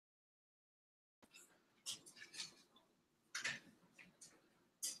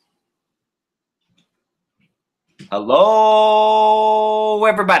Hello,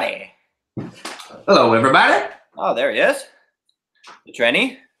 everybody. Hello, everybody. Oh, there he is. The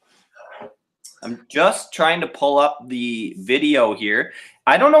Trenny. I'm just trying to pull up the video here.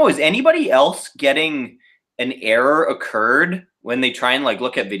 I don't know, is anybody else getting an error occurred when they try and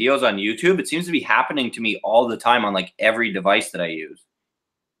look at videos on YouTube? It seems to be happening to me all the time on every device that I use.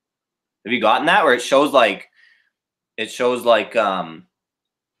 Have you gotten that where it shows like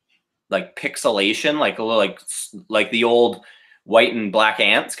pixelation, like a little like the old white and black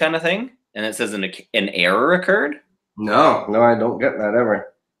ants kind of thing, and it says an error occurred? No, I don't get that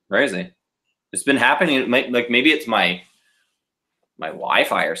ever. Crazy. It's been happening. It might, maybe it's my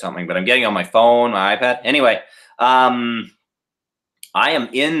Wi-Fi or something, but I'm getting on my phone, my iPad. Anyway, I'm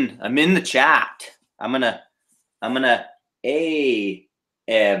in the chat. I'm gonna hey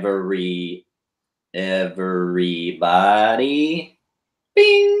everybody,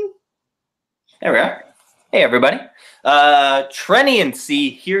 bing. There we are. Hey everybody. Trenny and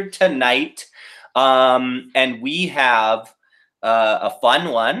C here tonight, and we have a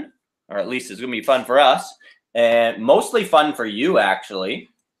fun one. Or at least it's going to be fun for us, and mostly fun for you, actually,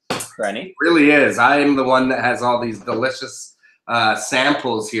 Trenny. It really is. I am the one that has all these delicious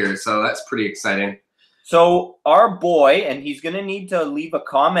samples here, so that's pretty exciting. So our boy, and he's going to need to leave a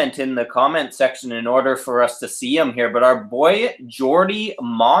comment in the comment section in order for us to see him here, but our boy, Jordy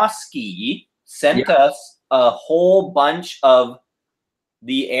Mosky, sent us a whole bunch of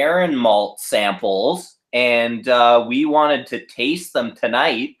the Arran Malt samples, and we wanted to taste them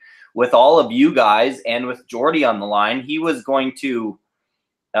tonight with all of you guys and with Jordy on the line. He was going to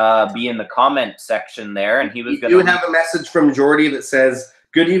be in the comment section there, and he was going to... You have a message from Jordy that says,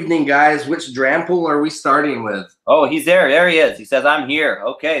 "Good evening, guys. Which drample are we starting with?" Oh, he's there. There he is. He says, "I'm here."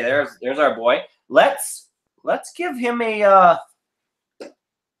 Okay, there's our boy. Let's give him a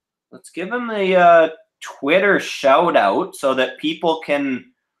Twitter shout out so that people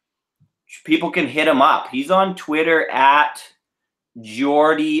can hit him up. He's on Twitter at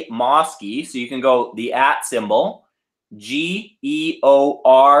Jordy Mosky, so you can go the @ symbol,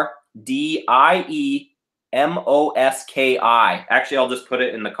 GeordiMoski. Actually, I'll just put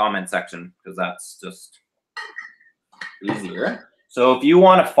it in the comment section because that's just easier. So if you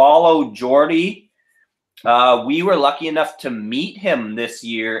want to follow Jordy, we were lucky enough to meet him this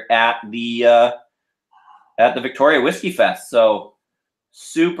year at the Victoria Whiskey Fest. So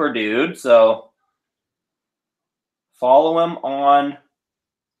super dude. So follow him on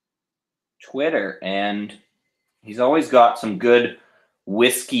Twitter, and he's always got some good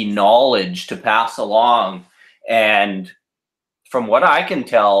whiskey knowledge to pass along. And from what I can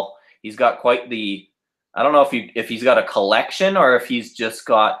tell, he's got quite the, I don't know if he's got a collection or if he's just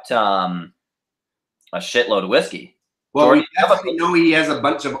got a shitload of whiskey. Well, we definitely know he has a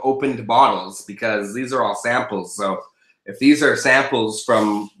bunch of opened bottles because these are all samples. So if these are samples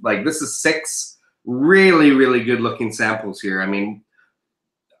from, this is 6 really, really good looking samples here. I mean,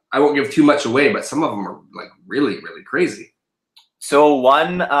 I won't give too much away, but some of them are really, really crazy. So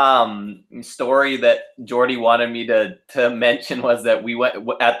one story that Jordy wanted me to mention was that we went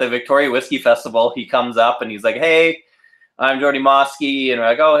at the Victoria Whiskey Festival. He comes up and he's like, "Hey, I'm Jordy Mosky," and we're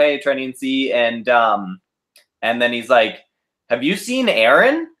like, "Oh, hey, Trenny and C," and then he's like, "Have you seen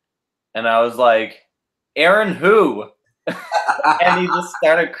Arran?" And I was like, "Arran who?" And he just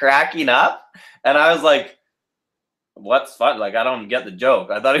started cracking up. And I was like, "What's fun?" I don't get the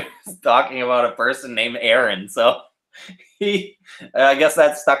joke. I thought he was talking about a person named Arran. So I guess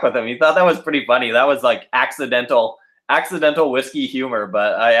that stuck with him. He thought that was pretty funny. That was accidental whiskey humor,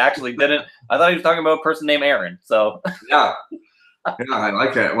 but I actually didn't. I thought he was talking about a person named Arran. So yeah, I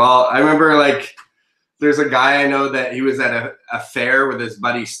like it. Well, I remember there's a guy I know that he was at a fair with his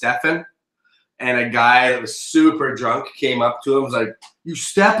buddy Stefan, and a guy that was super drunk came up to him, was like, "You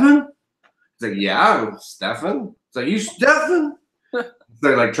Stefan?" He's like, "Yeah, I'm Stefan." It's like, "You Stefan?"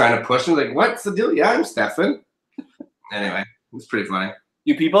 They're trying to push him, like, "What's the deal?" "Yeah, I'm Stefan." Anyway, it's pretty funny.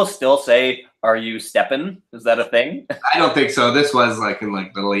 Do people still say, "Are you Stefan?" Is that a thing? I don't think so. This was in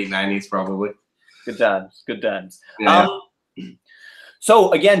the late 90s, probably. Good times. Good times. Yeah.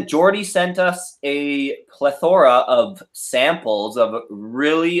 So again, Jordy sent us a plethora of samples, of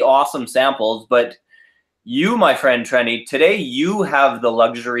really awesome samples, but you, my friend Trenny, today you have the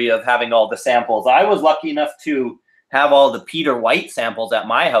luxury of having all the samples. I was lucky enough to have all the Peter White samples at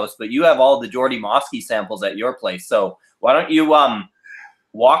my house, but you have all the Jordy Mosky samples at your place. So why don't you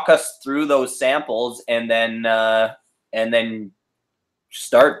walk us through those samples and then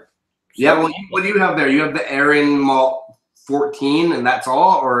start. Yeah, well, what do you have there? You have the Arran Malt 14, and that's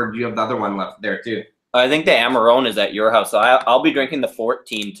all, or do you have the other one left there too? I think the Amarone is at your house, so I'll be drinking the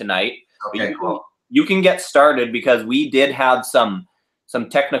 14 tonight. Okay, cool. you can get started because we did have some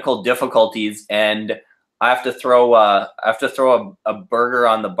technical difficulties, and I have to throw a burger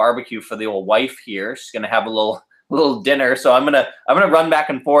on the barbecue for the old wife here. She's gonna have a little dinner, so I'm gonna run back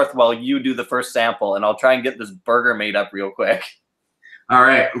and forth while you do the first sample, and I'll try and get this burger made up real quick. All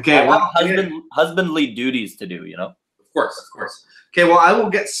right. Okay. Well, husbandly duties to do, you know. Of course. Okay. Well, I will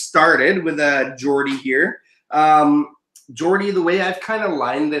get started with Jordy here. Jordy, the way I've kind of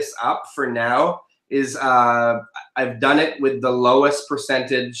lined this up for now is I've done it with the lowest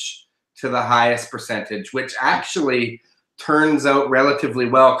percentage to the highest percentage, which actually turns out relatively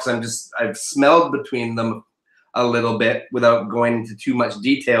well because I've smelled between them a little bit without going into too much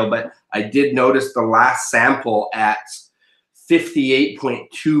detail, but I did notice the last sample at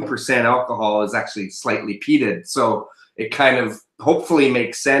 58.2% alcohol is actually slightly peated. So it kind of hopefully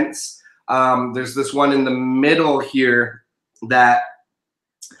makes sense. There's this one in the middle here that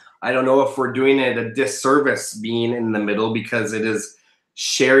I don't know if we're doing it a disservice being in the middle because it is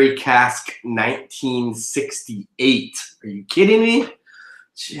Sherry Cask 1968. Are you kidding me?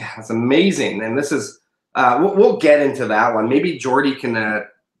 Yeah, that's amazing. And this is, we'll get into that one. Maybe Jordy can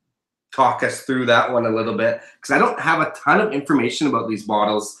talk us through that one a little bit because I don't have a ton of information about these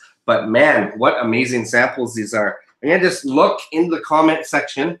bottles, but man, what amazing samples these are. I'm going to just look in the comment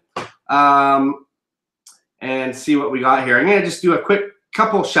section and see what we got here. I'm going to just do a quick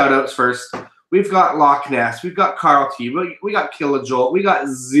couple shout outs first. We've got Loch Ness, we've got Carl T, we got Kilojolt, we got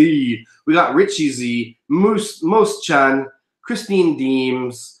Z, we got Richie Z, Moose Chan, Christine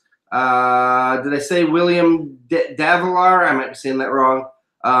Deems, did I say William Davilar? I might be saying that wrong.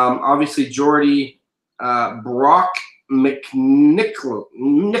 Obviously Jordy, Brock McNichols,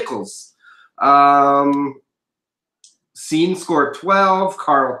 Scene Score 12,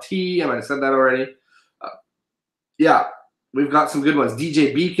 Carl T, I might have said that already. Yeah, we've got some good ones.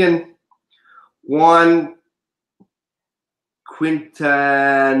 DJ Beacon, Juan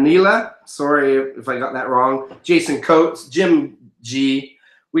Quintanilla, sorry if I got that wrong. Jason Coates, Jim G.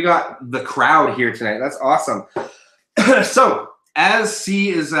 We got the crowd here tonight. That's awesome. So, as C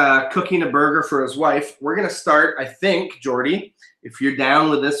is cooking a burger for his wife, we're going to start, I think, Jordy, if you're down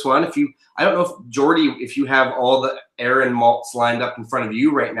with this one. I don't know if, Jordy, if you have all the Arran malts lined up in front of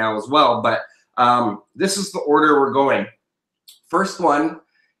you right now as well, but this is the order we're going. First one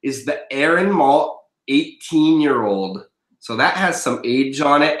is the Arran Malt 18-year-old. So that has some age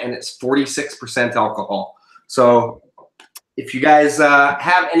on it, and it's 46% alcohol. So if you guys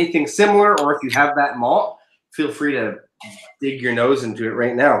have anything similar, or if you have that malt, feel free to dig your nose into it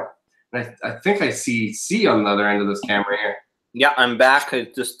right now. And I think I see C on the other end of this camera here. Yeah, I'm back. I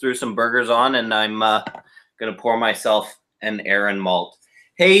just threw some burgers on, and I'm gonna pour myself an Arran Malt.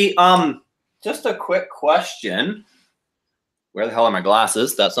 Hey, just a quick question. Where the hell are my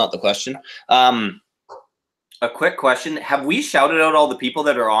glasses? That's not the question. A quick question. Have we shouted out all the people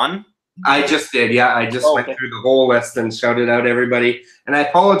that are on? I just did, yeah. I just went through the whole list and shouted out everybody. And I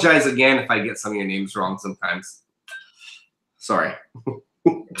apologize again if I get some of your names wrong sometimes. Sorry.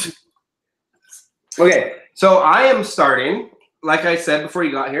 Okay, so I am starting, like I said before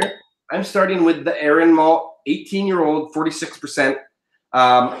you got here, I'm starting with the Arran Malt 18-year-old, 46%.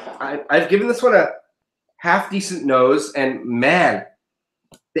 I've given this one a half decent nose, and man,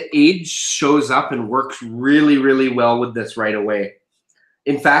 the age shows up and works really, really well with this right away.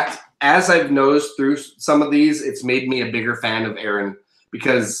 In fact, as I've nosed through some of these, it's made me a bigger fan of Arran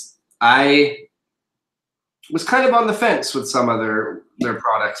because I was kind of on the fence with some of their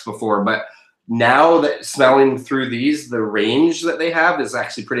products before, but now that smelling through these, the range that they have is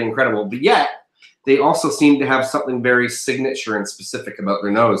actually pretty incredible. But yet, they also seem to have something very signature and specific about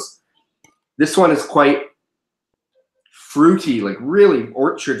their nose. This one is quite fruity, like really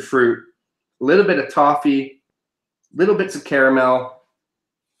orchard fruit, a little bit of toffee, little bits of caramel.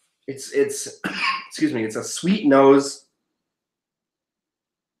 It's excuse me, it's a sweet nose.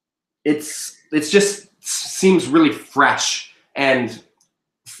 It's just seems really fresh, and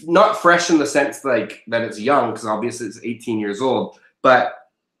not fresh in the sense like that it's young, because obviously it's 18 years old, but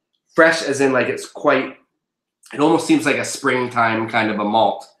fresh as in like it's quite, it almost seems like a springtime kind of a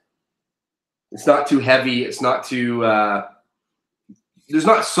malt. It's not too heavy. It's not too, there's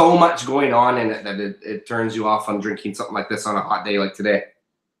not so much going on in it that it turns you off on drinking something like this on a hot day like today.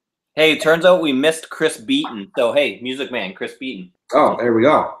 Hey, it turns out we missed Chris Beaton. So, hey, Music Man, Chris Beaton. Oh, there we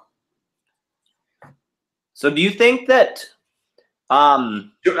go. So do you think that,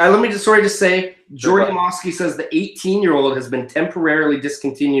 let me just say, Jordy Mosky says the 18-year-old has been temporarily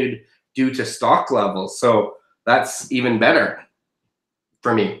discontinued due to stock levels. So that's even better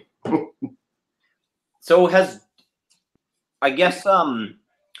for me. So has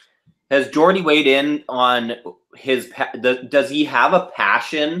Has Jordy weighed in on his? Does he have a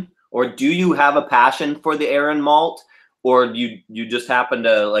passion, or do you have a passion for the Arran Malt, or you just happen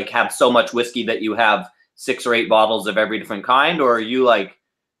to like have so much whiskey that you have 6 or 8 bottles of every different kind, or are you like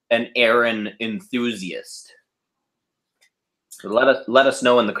an Arran enthusiast? So let us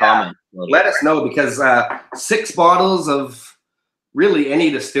know in the comments. Let us know, because 6 bottles of really any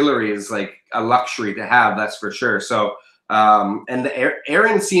distillery is like a luxury to have, that's for sure. So and the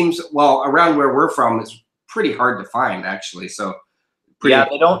Arran seems, well, around where we're from, it's pretty hard to find actually. So yeah,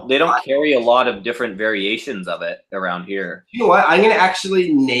 they don't carry a lot of different variations of it around here. You know what? I'm gonna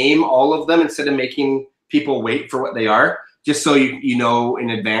actually name all of them instead of making people wait for what they are, just so you know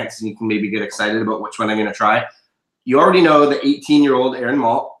in advance and you can maybe get excited about which one I'm gonna try. You already know the 18-year-old Arran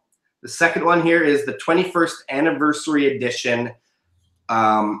Malt. The second one here is the 21st anniversary edition.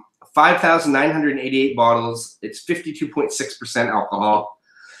 5,988 bottles. It's 52.6% alcohol.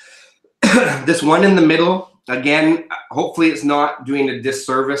 This one in the middle, again, hopefully it's not doing a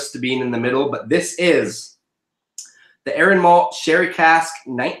disservice to being in the middle, but this is the Arran Malt Sherry Cask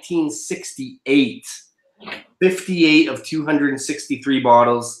 1968. 58 of 263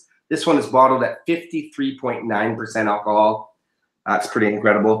 bottles. This one is bottled at 53.9% alcohol. That's pretty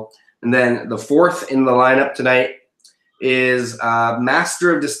incredible. And then the fourth in the lineup tonight is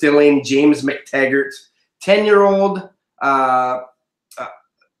Master of Distilling James McTaggart, 10-year-old,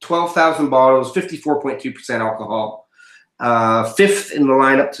 12,000 bottles, 54.2% alcohol. Fifth in the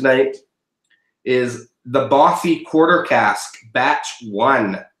lineup tonight is the Bothy Quarter Cask, Batch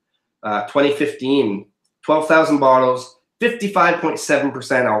 1, 2015, 12,000 bottles,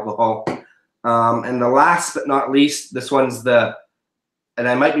 55.7% alcohol. And the last but not least, this one's the, and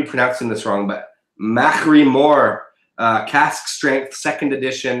I might be pronouncing this wrong, but Machri Moore, cask strength, 2nd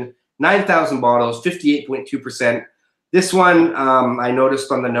edition, 9,000 bottles, 58.2%. This one, I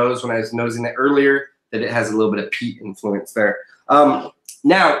noticed on the nose when I was nosing it earlier that it has a little bit of peat influence there.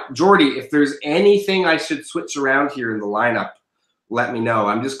 Now, Jordy, if there's anything I should switch around here in the lineup, let me know.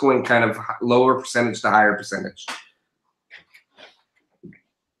 I'm just going kind of lower percentage to higher percentage.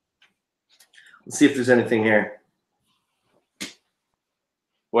 Let's see if there's anything here.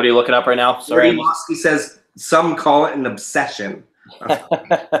 What are you looking up right now? Sorry. Mosky says some call it an obsession.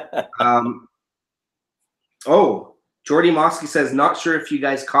 Oh, Jordy Mosky says, not sure if you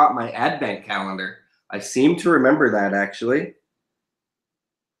guys caught my Advent calendar. I seem to remember that actually.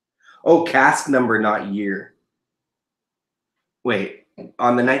 Oh, cask number, not year. Wait,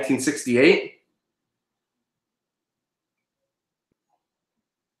 on the 1968?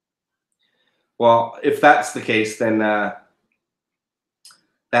 Well, if that's the case, then that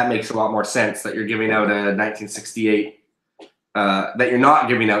makes a lot more sense that you're giving out a 1968, that you're not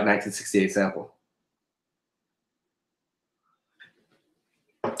giving out 1968 sample.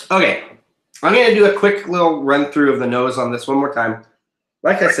 Okay, I'm going to do a quick little run through of the nose on this one more time.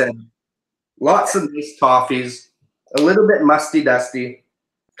 Like I said, lots of nice toffees, a little bit musty dusty,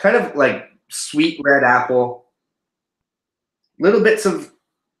 kind of like sweet red apple, little bits of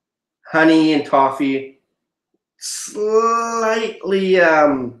honey and toffee, slightly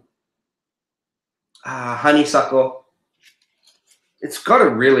honeysuckle. It's got a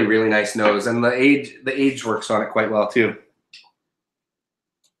really, really nice nose, and the age works on it quite well too.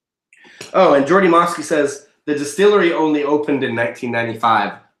 Oh, and Jordy Mosky says the distillery only opened in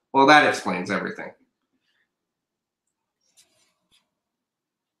 1995. Well, that explains everything.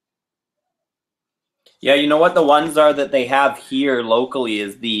 Yeah, you know what the ones are that they have here locally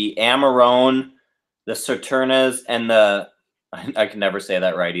is the Amarone, the Sauternes, and the, I can never say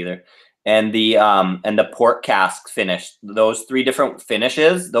that right either, and the port cask finish. Those 3 different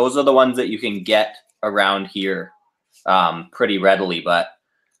finishes, those are the ones that you can get around here pretty readily, but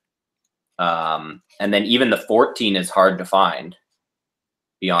and then even the 14 is hard to find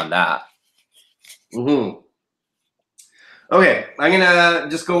beyond that. Mm-hmm. Okay, I'm gonna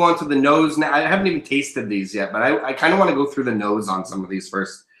just go on to the nose now. I haven't even tasted these yet, but I kind of want to go through the nose on some of these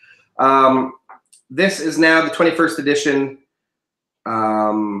first. This is now the 21st edition,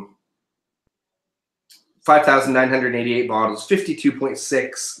 5,988 bottles,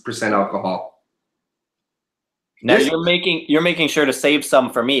 52.6% alcohol. Now you're making sure to save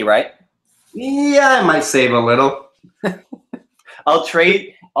some for me, right? Yeah, I might save a little. I'll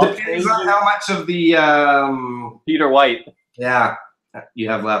trade. Depends on how much of the Peter White. Yeah, you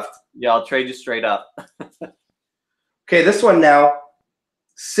have left. Yeah, I'll trade you straight up. Okay, this one now,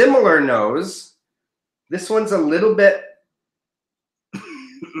 similar nose. This one's a little bit,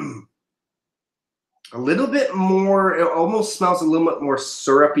 a little bit more. It almost smells a little bit more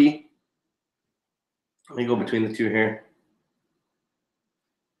syrupy. Let me go between the two here.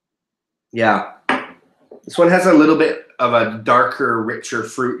 Yeah. This one has a little bit of a darker, richer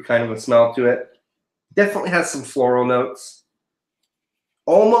fruit kind of a smell to it. Definitely has some floral notes.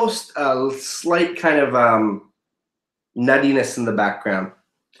 Almost a slight kind of nuttiness in the background.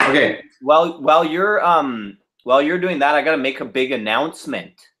 Okay. While you're doing that, I gotta make a big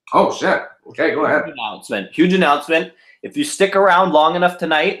announcement. Oh shit. Okay, go ahead. Huge announcement. If you stick around long enough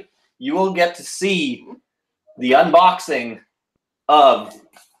tonight, you will get to see the unboxing of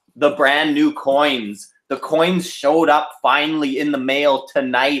the brand new coins. The coins showed up finally in the mail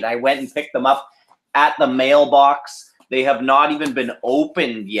tonight. I went and picked them up at the mailbox. They have not even been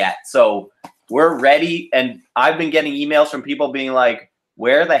opened yet. So we're ready. And I've been getting emails from people being like,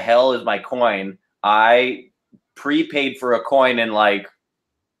 where the hell is my coin? I prepaid for a coin in like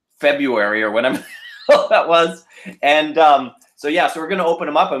February or whenever that was. And so yeah, so we're gonna open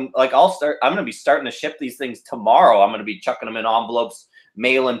them up, and like I'm gonna be starting to ship these things tomorrow. I'm gonna be chucking them in envelopes,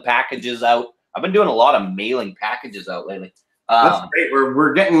 mailing packages out. I've been doing a lot of mailing packages out lately. That's great.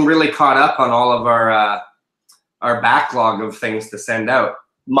 We're getting really caught up on all of our backlog of things to send out.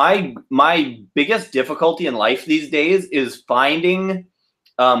 My biggest difficulty in life these days is finding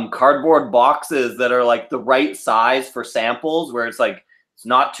cardboard boxes that are like the right size for samples, where it's like it's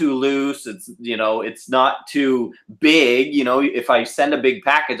not too loose, it's it's not too big. If I send a big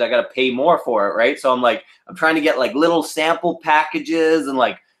package, I got to pay more for it, right? So I'm trying to get like little sample packages and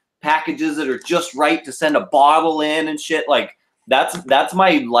like packages that are just right to send a bottle in and shit. Like that's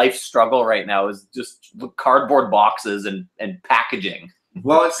my life struggle right now, is just cardboard boxes and packaging.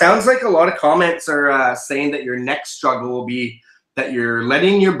 Well, it sounds like a lot of comments are saying that your next struggle will be that you're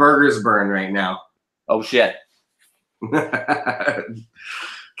letting your burgers burn right now. Oh shit.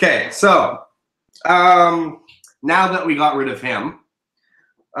 Okay, so now that we got rid of him,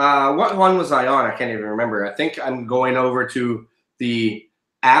 what one was I on? I can't even remember. I think I'm going over to the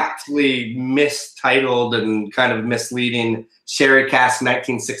aptly mistitled and kind of misleading Sherry Cask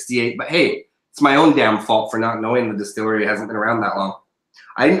 1968. But hey, it's my own damn fault for not knowing the distillery hasn't been around that long.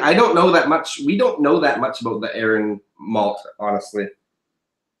 I don't know that much. We don't know that much about the Arran malt, honestly.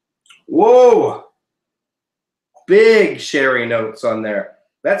 Whoa! Big sherry notes on there.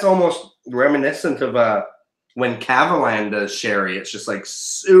 That's almost reminiscent of when Cavalan does sherry. It's just like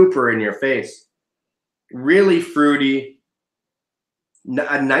super in your face. Really fruity.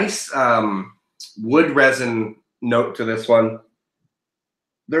 A nice wood resin note to this one.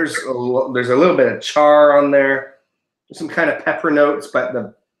 There's a little bit of char on there. There's some kind of pepper notes, but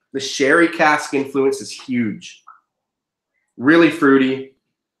the sherry cask influence is huge. Really fruity.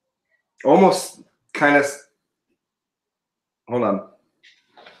 Almost kind of, hold on,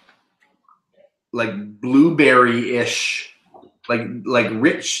 like blueberry-ish, like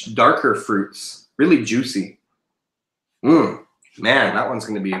rich, darker fruits. Really juicy. Man, that one's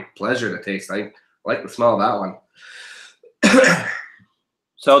going to be a pleasure to taste. I like the smell of that one.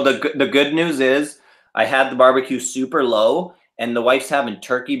 So the good news is I had the barbecue super low, and the wife's having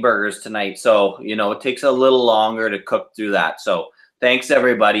turkey burgers tonight. So, it takes a little longer to cook through that. So thanks,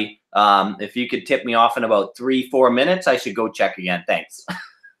 everybody. If you could tip me off in about 3-4 minutes, I should go check again. Thanks.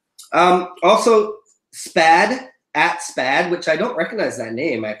 Also, Spad, @Spad, which I don't recognize that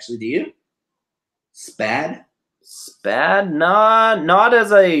name, actually. Do you? Spad? Spad? Not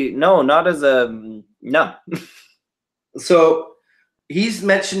as a no. So he's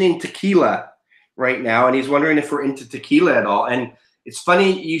mentioning tequila right now, and he's wondering if we're into tequila at all. And it's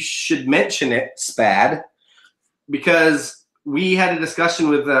funny you should mention it, Spad, because we had a discussion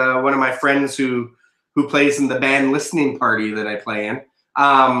with one of my friends who plays in the band Listening Party that I play in.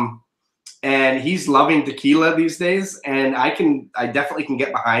 And he's loving tequila these days, and I definitely can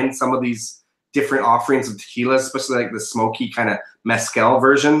get behind some of these different offerings of tequila, especially like the smoky kind of mezcal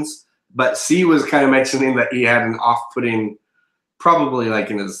versions. But C was kind of mentioning that he had an off-putting, probably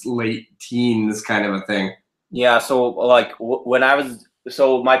like in his late teens kind of a thing. Yeah, so like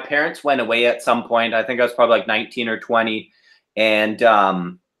so my parents went away at some point. I think I was probably like 19 or 20, and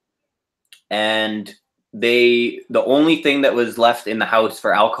the only thing that was left in the house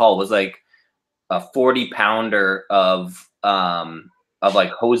for alcohol was like a 40-pounder of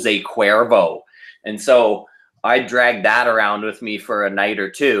like Jose Cuervo. And so I dragged that around with me for a night or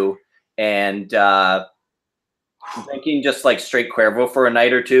two, and drinking just like straight Cuervo for a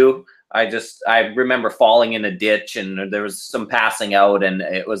night or two. I remember falling in a ditch, and there was some passing out, and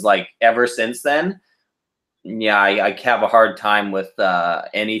it was like ever since then, yeah, I have a hard time with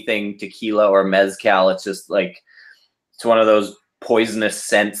anything tequila or mezcal. It's just like, it's one of those poisonous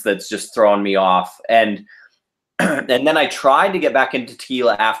scents that's just throwing me off. And and then I tried to get back into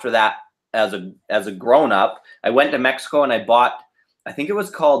tequila after that as a grown up. I went to Mexico and I bought I think it was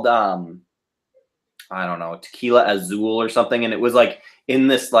called I don't know, Tequila Azul or something, and it was like in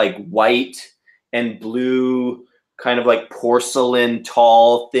this like white and blue kind of like porcelain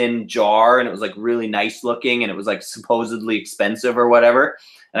tall thin jar, and it was like really nice looking, and it was like supposedly expensive or whatever.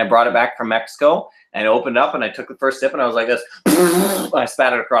 And I brought it back from Mexico and I opened up and I took the first sip and I was like this. I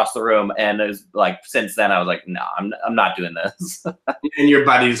spat it across the room, and it was like since then I was like, no, I'm not doing this. And your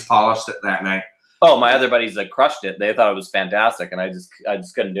buddies polished it that night. Oh, my other buddies like crushed it. They thought it was fantastic, and I just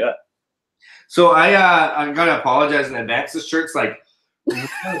couldn't do it. So I gotta apologize in advance. This shirt's like really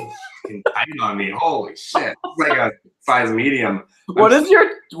fucking tight on me. Holy shit! It's like a size medium. What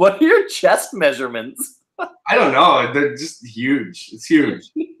are your chest measurements? I don't know. They're just huge. It's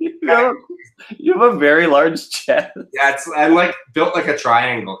huge. You have a very large chest. Yeah, I'm like built like a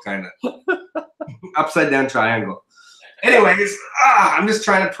triangle, kind of upside down triangle. Anyways, I'm just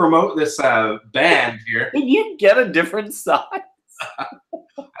trying to promote this band here. Can you get a different size? I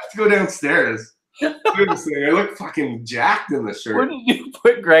have to go downstairs. Seriously, I look fucking jacked in the shirt. Where did you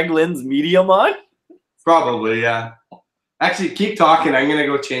put Greg Lynn's medium on? Probably, yeah. Actually, keep talking. I'm gonna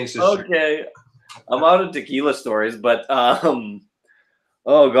go change this shirt. Okay. I'm out of tequila stories, but oh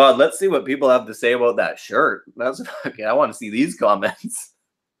god, let's see what people have to say about that shirt. That's okay. I want to see these comments.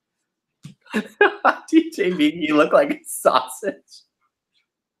 DJ Biggie, you look like a sausage.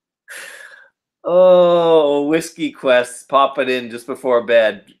 Oh, Whiskey Quest, pop it in just before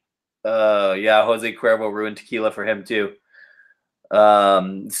bed. Yeah, Jose Cuervo ruined tequila for him too.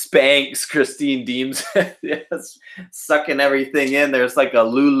 Spanx, Christine Deems, yes, sucking everything in. There's like a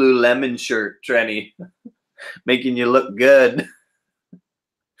Lululemon shirt, Trenny, making you look good.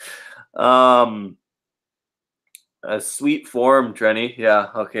 A sweet form, Trenny. Yeah,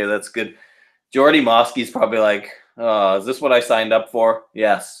 okay, that's good. Jordy Moskey's probably like, oh, is this what I signed up for?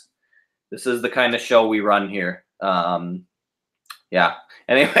 Yes. This is the kind of show we run here. Yeah.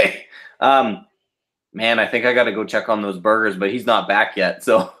 Anyway, man, I think I got to go check on those burgers, but he's not back yet.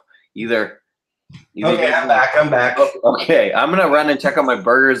 So either Okay, I'm back. Okay, I'm going to run and check on my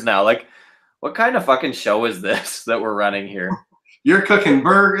burgers now. Like, what kind of fucking show is this that we're running here? You're cooking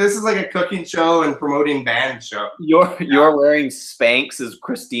burgers. This is like a cooking show and promoting band show. You're wearing Spanx, as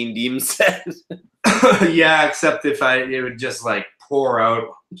Christine Deems said. Yeah, except if it would just like pour out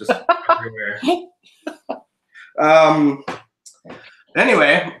just everywhere.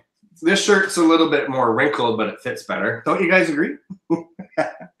 Anyway, this shirt's a little bit more wrinkled, but it fits better. Don't you guys agree?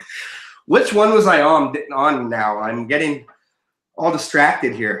 Which one was I on now? I'm getting all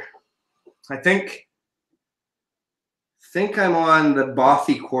distracted here. I think I'm on the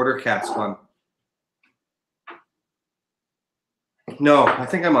Bothy quarter cask one. No, I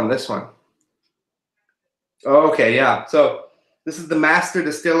think I'm on this one. Oh, okay, yeah. So this is the master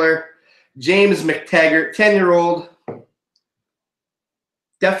distiller, James McTaggart, 10-year-old.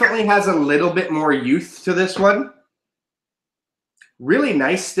 Definitely has a little bit more youth to this one. Really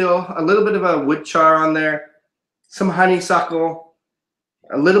nice still. A little bit of a wood char on there. Some honeysuckle.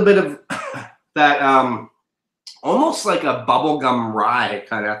 A little bit of that almost like a bubblegum rye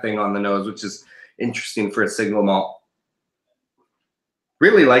kind of thing on the nose, which is interesting for a single malt.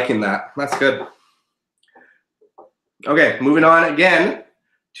 Really liking that. That's good. Okay, moving on again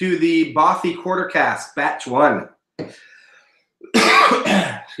to the Bothy quarter cask, batch 1.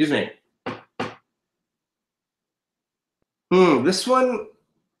 Excuse me. This one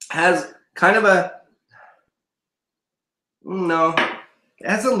has kind of a, no, it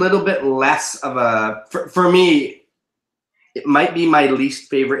has a little bit less of a, for me, it might be my least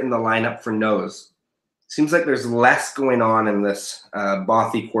favorite in the lineup for nose. Seems like there's less going on in this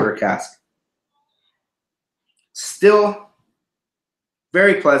Bothy quarter cask. Still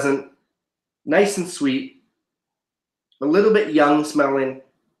very pleasant, nice and sweet, a little bit young smelling.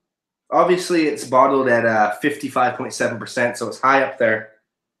 Obviously, it's bottled at 55.7%, so it's high up there,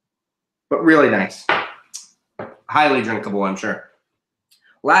 but really nice. Highly drinkable, I'm sure.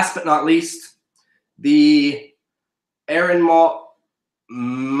 Last but not least, the Arran Malt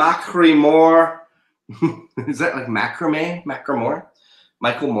Macremore. Is that like macrame? Macremore?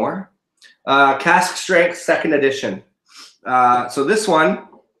 Michael Moore? Cask Strength, 2nd edition. So this one,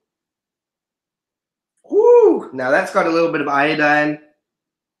 whoo, now that's got a little bit of iodine.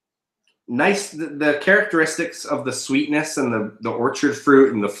 Nice, the characteristics of the sweetness and the orchard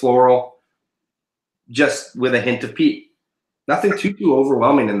fruit and the floral, just with a hint of peat. Nothing too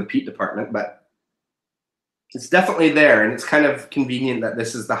overwhelming in the peat department, but it's definitely there, and it's kind of convenient that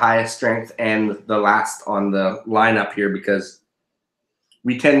this is the highest strength and the last on the lineup here, because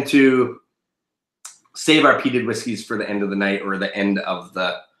we tend to save our peated whiskeys for the end of the night or the end of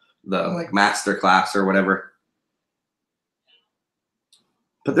the like master class or whatever.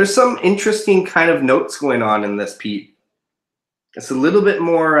 But there's some interesting kind of notes going on in this peat. It's a little bit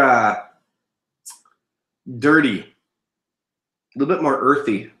more dirty, a little bit more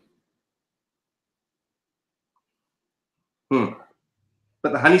earthy.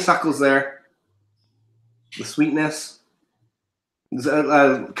 But the honeysuckle's there. The sweetness. There's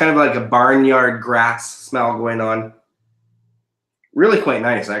kind of like a barnyard grass smell going on. Really quite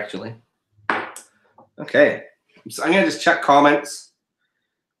nice, actually. Okay. So I'm going to just check comments.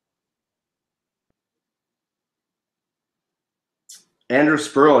 Andrew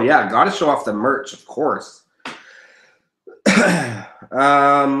Spurl, yeah, got to show off the merch, of course.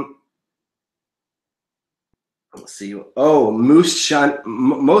 Let's see. Oh, Moose Chun.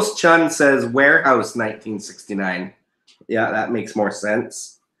 Most Chun says warehouse 1969. Yeah, that makes more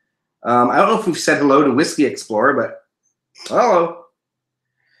sense. I don't know if we've said hello to Whiskey Explorer, but hello.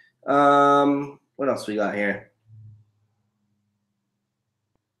 What else we got here?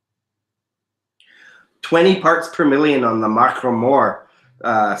 20 parts per million on the Macromore,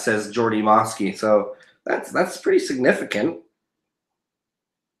 says Jordy Mosky. So that's pretty significant.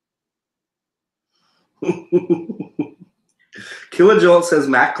 Kilojolt says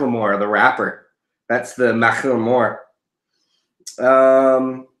Macklemore, the rapper. That's the Macklemore.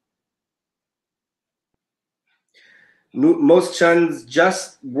 Most Chun's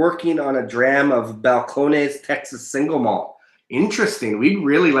just working on a dram of Balcones Texas single malt. Interesting. We'd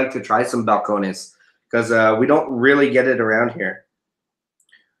really like to try some Balcones because we don't really get it around here.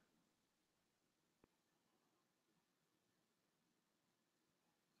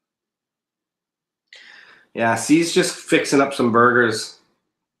 Yeah, C's just fixing up some burgers.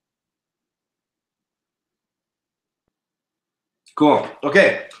 Cool.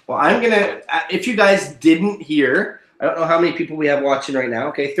 Okay. Well, I'm going to, if you guys didn't hear, I don't know how many people we have watching right now.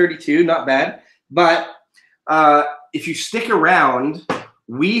 Okay, 32, not bad. But if you stick around,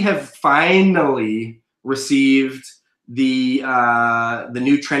 we have finally received the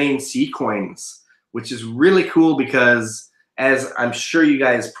new Trending C coins, which is really cool because, as I'm sure you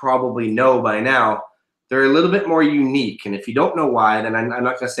guys probably know by now, they're a little bit more unique. And if you don't know why, then I'm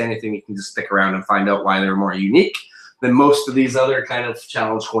not going to say anything. You can just stick around and find out why they're more unique than most of these other kind of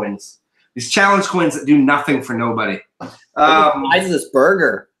challenge coins. These challenge coins that do nothing for nobody. Look at the size of this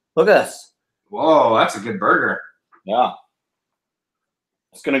burger. Look at this. Whoa, that's a good burger. Yeah.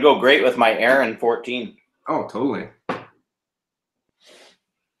 It's going to go great with my Arran 14. Oh, totally.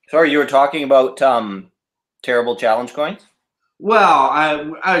 Sorry, you were talking about terrible challenge coins? Well,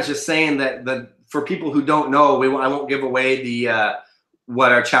 I was just saying that for people who don't know, I won't give away the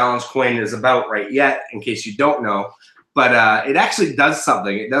what our challenge coin is about right yet, in case you don't know. But it actually does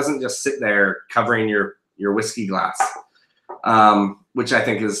something. It doesn't just sit there covering your whiskey glass, which I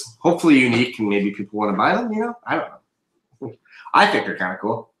think is hopefully unique, and maybe people want to buy them. You know, I don't know. I think they're kind of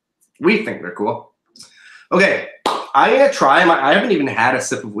cool. We think they're cool. Okay, I'm gonna try. I haven't even had a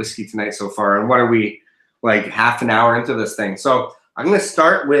sip of whiskey tonight so far, and what are we, like half an hour into this thing? So I'm gonna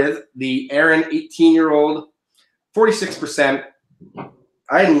start with the Arran 18-year-old, 46%.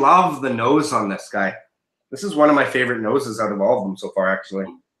 I love the nose on this guy. This is one of my favorite noses out of all of them so far,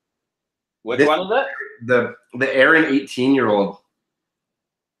 actually. Which one is it? The Arran 18-year-old.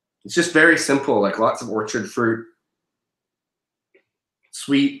 It's just very simple, like lots of orchard fruit,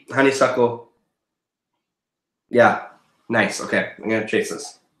 sweet honeysuckle. Yeah, nice. Okay, I'm gonna chase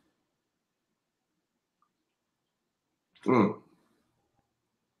this.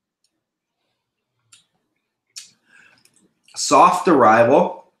 Soft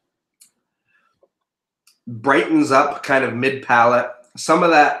arrival, brightens up kind of mid palate. Some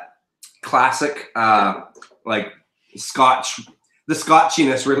of that classic like Scotch, the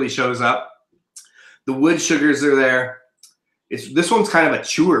Scotchiness really shows up. The wood sugars are there. This one's kind of a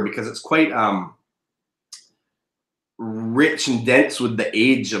chewer because it's quite rich and dense with the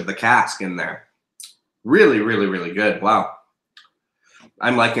age of the cask in there. Really, really, really good. Wow.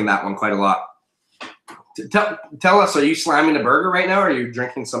 I'm liking that one quite a lot. Tell us, are you slamming a burger right now, or are you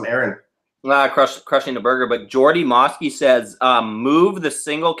drinking some Arran? Crushing the burger, but Jordy Mosky says move the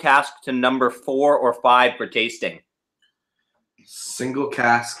single cask to number 4 or 5 for tasting. Single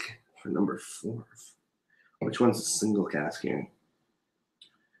cask for number 4. Which one's a single cask here?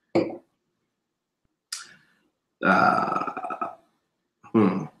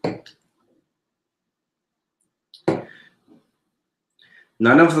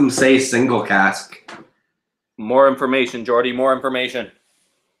 None of them say single cask. More information, Jordy, more information.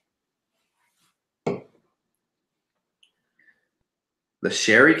 The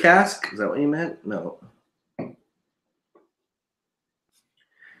sherry cask? Is that what you meant? No.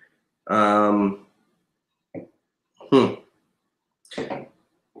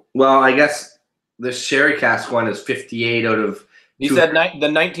 Well, I guess the sherry cask one is 58 out of. You said the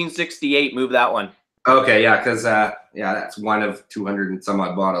 1968. Move that one. Okay, yeah, because yeah, that's one of 200 and some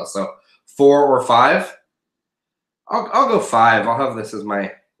odd bottles. So 4 or 5. I'll go 5. I'll have this as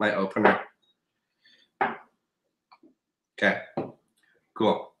my opener. Okay,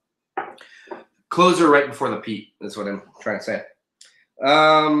 cool. Closer right before the peat is what I'm trying to say.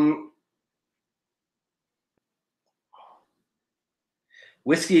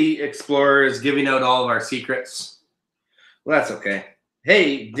 Whiskey Explorer is giving out all of our secrets. Well, that's okay.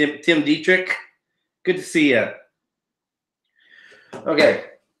 Hey, Tim Dietrich. Good to see you. Okay,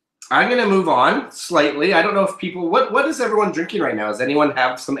 I'm going to move on slightly. I don't know if people... What is everyone drinking right now? Does anyone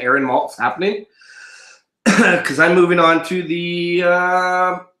have some Arran malts happening? Because I'm moving on to the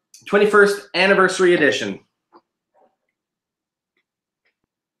 21st anniversary edition.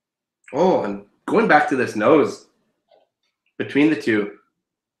 Oh, and going back to this nose between the two.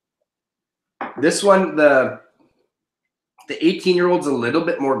 This one, the 18-year-old's a little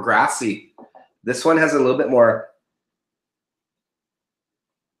bit more grassy. This one has a little bit more,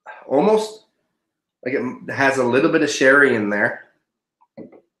 almost like it has a little bit of sherry in there.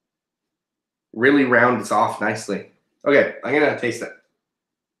 Really rounds off nicely. Okay, I'm going to taste it.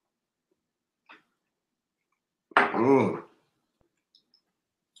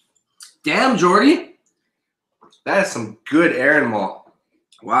 Damn, Jordy. That is some good Arran malt.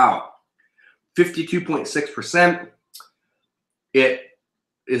 Wow. 52.6%. It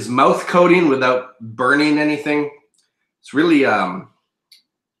is mouth coating without burning anything. It's really,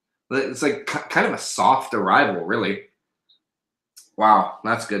 it's like kind of a soft arrival, really. Wow,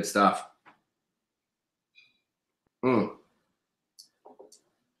 that's good stuff. That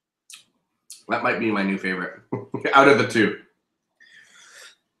might be my new favorite out of the two.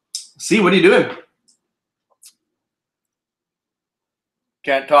 See, what are you doing?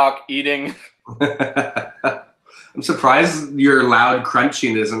 Can't talk, eating. I'm surprised your loud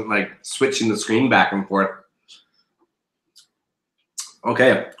crunching isn't like switching the screen back and forth.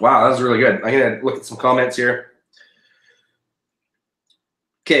 Okay, wow, that was really good. I'm gonna look at some comments here.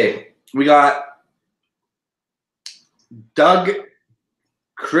 Okay, we got Doug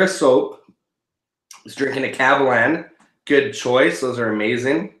Crisop is drinking a Cavalan. Good choice. Those are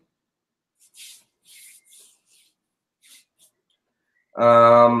amazing.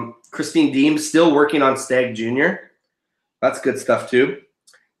 Christine Deems still working on Stag Junior. That's good stuff too.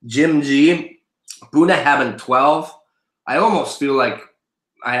 Jim G, Bunnahabhain 12. I almost feel like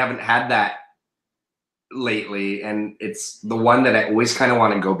I haven't had that lately, and it's the one that I always kind of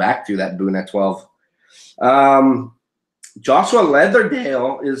want to go back to, that Bunna 12. Joshua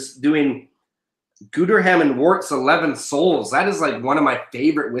Leatherdale is doing Gooderham and Worts 11 Souls. That is like one of my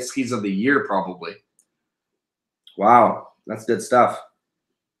favorite whiskeys of the year, probably. Wow, that's good stuff.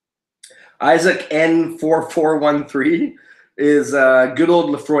 Isaac N4413 is good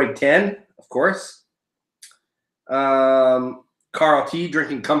old Lefroy 10, of course. Carl T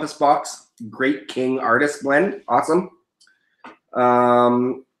drinking Compass Box, Great King Artist Blend, awesome.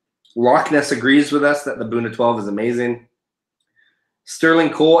 Loch Ness agrees with us that the Bunna 12 is amazing. Sterling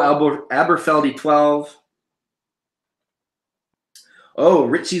Cole, Aberfeldy 12. Oh,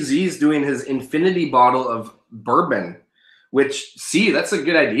 Richie Z's doing his infinity bottle of bourbon, which, see, that's a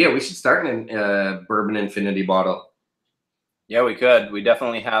good idea. We should start a bourbon infinity bottle. Yeah, we could. We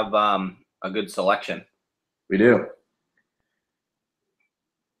definitely have a good selection. We do.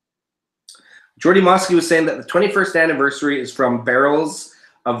 Jordy Mosky was saying that the 21st anniversary is from barrels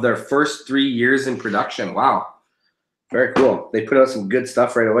of their first 3 years in production. Wow. Very cool. They put out some good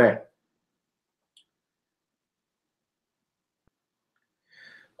stuff right away.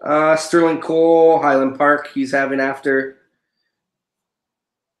 Sterling Cole, Highland Park, he's having after.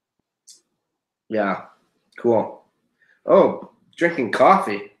 Yeah, cool. Oh, drinking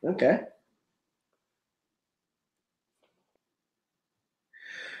coffee. Okay.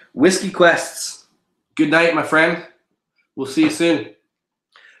 Whiskey Quests. Good night, my friend. We'll see you soon.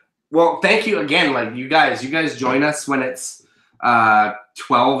 Well, thank you again. Like you guys join us when it's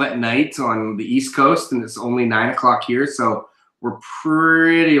 12 at night on the East Coast, and it's only 9 o'clock here. So we're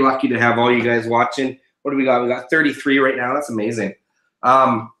pretty lucky to have all you guys watching. What do we got? We got 33 right now. That's amazing.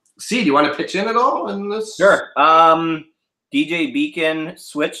 C, do you want to pitch in at all in this? Sure. DJ Beacon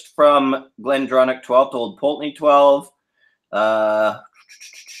switched from Glendronach 12 to Old Pulteney 12.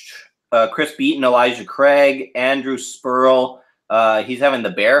 Chris Beaton, Elijah Craig, Andrew Spurl. He's having the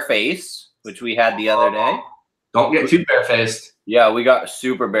Bareface, which we had the other day. Don't get too barefaced. Yeah, we got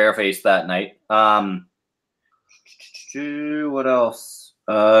super barefaced that night. What else?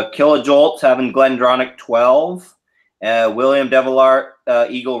 Kilojolt's having Glendronach 12. William Devillart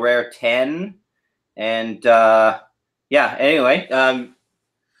Eagle Rare 10. And yeah, anyway,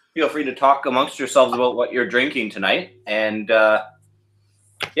 feel free to talk amongst yourselves about what you're drinking tonight. And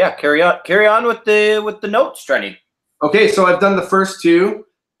yeah, carry on with the notes, Trenny. Okay, so I've done the first two,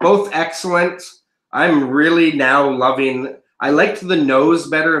 both excellent. I'm really now loving. I liked the nose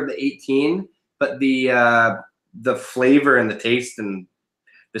better of the 18, but the flavor and the taste and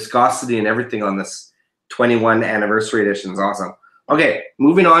viscosity and everything on this 21 anniversary edition is awesome. Okay,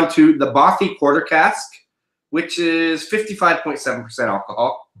 moving on to the Bothy Quarter Cask, which is 55.7%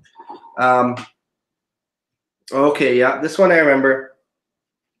 alcohol. Okay, yeah, this one I remember.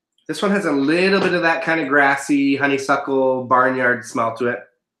 This one has a little bit of that kind of grassy, honeysuckle, barnyard smell to it.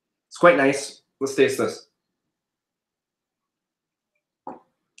 It's quite nice. Let's taste this.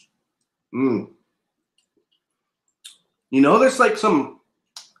 You know, there's like some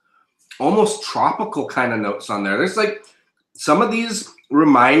almost tropical kind of notes on there. There's like, some of these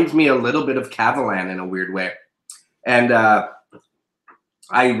remind me a little bit of Cavalan in a weird way. And I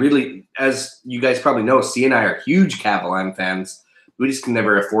really, as you guys probably know, C and I are huge Cavalan fans. We just can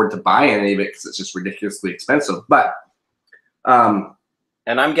never afford to buy any of it because it's just ridiculously expensive. But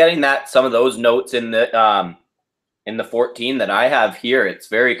and I'm getting some of those notes in the 14 that I have here. It's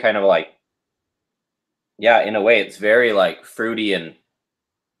very kind of like, yeah, in a way, it's very like fruity and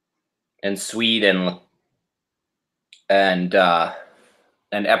sweet and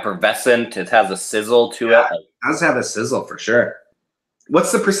effervescent. It has a sizzle to it. It does have a sizzle for sure.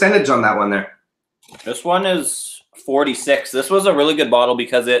 What's the percentage on that one there? This one is 46. This was a really good bottle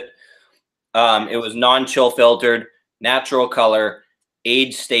because it was non-chill filtered, natural color,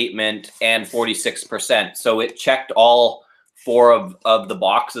 age statement, and 46%. So it checked all 4 of the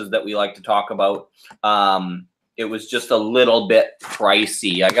boxes that we like to talk about. It was just a little bit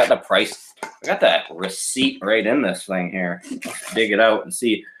pricey. I got that receipt right in this thing here. Let's dig it out and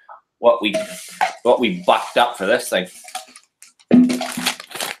see what we bucked up for this thing.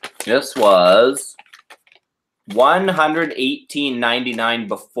 This was $118.99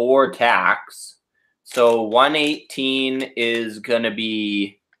 before tax. So 118 is going to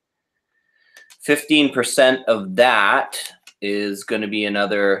be 15% of that is going to be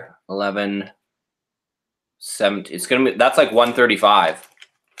another 11, 17. It's going to be, that's like 135.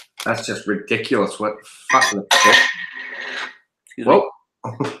 That's just ridiculous. What fucking Whoa.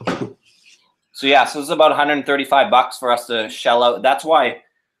 So yeah, so it's about $135 for us to shell out. That's why,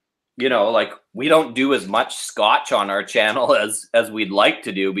 you know, like we don't do as much scotch on our channel as we'd like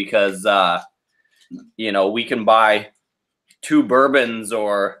to do because you know, we can buy 2 bourbons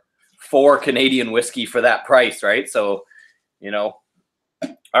or 4 Canadian whiskey for that price, right? So, you know,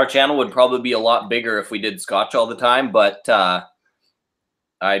 our channel would probably be a lot bigger if we did scotch all the time, but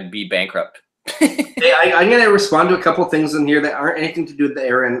I'd be bankrupt. Hey, I'm going to respond to a couple things in here that aren't anything to do with the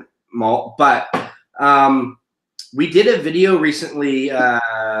Arran Malt, but we did a video recently.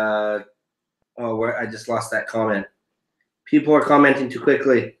 I just lost that comment. People are commenting too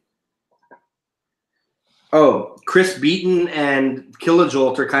quickly. Oh, Chris Beaton and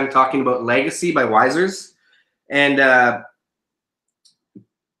Kilojolt are kind of talking about Legacy by Wiser's. And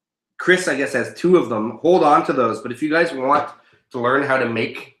Chris, I guess, has 2 of them. Hold on to those. But if you guys want to learn how to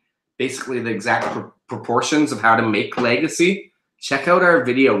make basically the exact proportions of how to make Legacy, check out our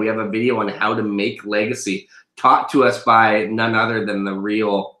video. We have a video on how to make Legacy, taught to us by none other than the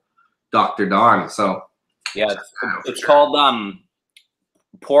real Dr. Don. So yeah, it's called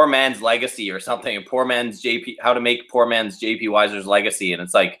Poor Man's Legacy or something. How to make Poor Man's JP Wiser's Legacy. And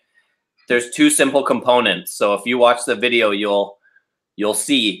it's like, there's 2 simple components. So if you watch the video, you'll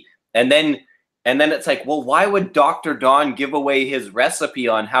see. And then it's like, well, why would Dr. Don give away his recipe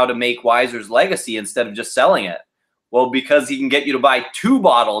on how to make Wiser's Legacy instead of just selling it? Well, because he can get you to buy 2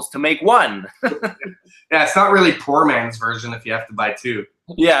 bottles to make 1. Yeah, it's not really poor man's version if you have to buy 2.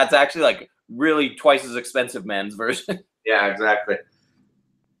 Yeah, it's actually like really twice as expensive man's version. Yeah, exactly.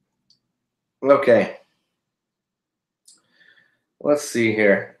 Okay. Let's see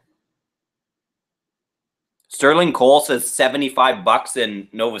here. Sterling Cole says $75 in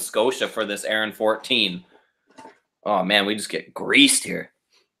Nova Scotia for this Arran 14. Oh man, we just get greased here.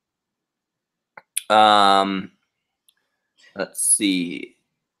 Let's see.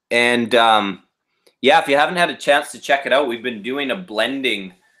 And yeah, if you haven't had a chance to check it out, we've been doing a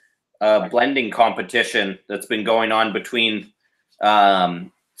blending competition that's been going on between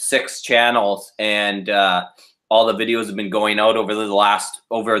 6 channels, and all the videos have been going out over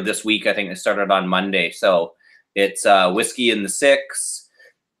this week. I think it started on Monday. So it's Whiskey in the 6,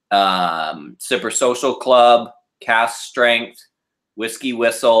 Sipper Social Club, Cast Strength, Whiskey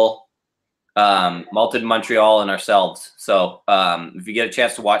Whistle, Malted Montreal and ourselves. So if you get a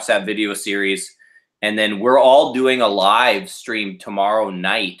chance to watch that video series, and then we're all doing a live stream tomorrow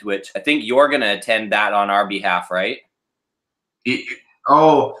night, which I think you're going to attend that on our behalf, right?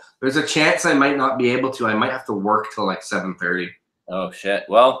 Oh, there's a chance I might not be able to. I might have to work till like 7:30. Oh shit.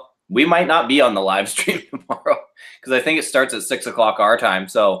 Well, we might not be on the live stream tomorrow because I think it starts at 6 o'clock our time.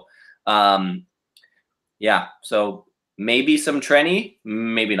 So yeah, so maybe some Trenny,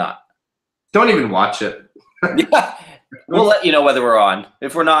 maybe not. Don't even watch it. Yeah, we'll let you know whether we're on.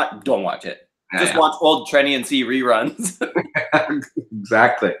 If we're not, don't watch it. Just watch old Trenny and see reruns.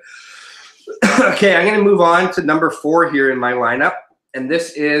 Exactly. Okay, I'm going to move on to number 4 here in my lineup. And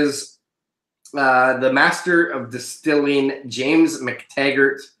this is the Master of Distilling, James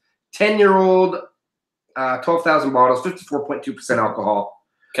McTaggart, 10-year-old, 12,000 bottles, 54.2% alcohol.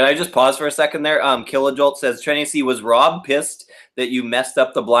 Can I just pause for a second there? Kilojolt says, Tracy, was Rob pissed that you messed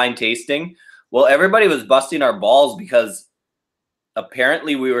up the blind tasting? Well, everybody was busting our balls because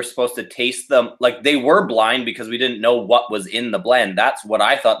apparently we were supposed to taste them. Like, they were blind because we didn't know what was in the blend. That's what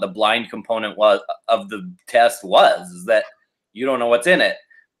I thought the blind component was of the test was, is that you don't know what's in it.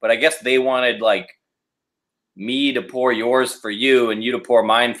 But I guess they wanted, like, me to pour yours for you and you to pour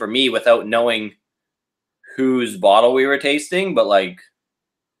mine for me without knowing whose bottle we were tasting. But, like,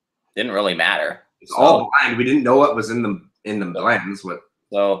 didn't really matter. It's all blind. We didn't know what was in the blends.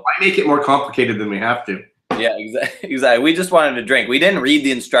 So why make it more complicated than we have to? Yeah, exactly. We just wanted to drink. We didn't read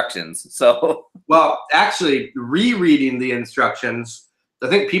the instructions. So, well, actually, rereading the instructions, I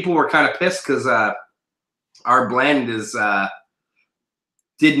think people were kind of pissed because our blend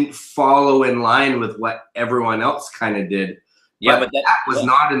didn't follow in line with what everyone else kind of did. Yeah, but that was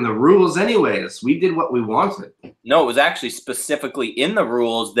not in the rules anyways. We did what we wanted. No, it was actually specifically in the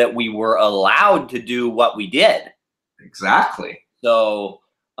rules that we were allowed to do what we did. Exactly. So,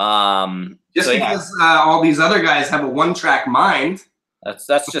 because all these other guys have a one-track mind.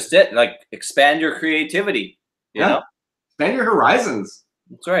 That's just it. Like, expand your creativity. You know? Expand your horizons.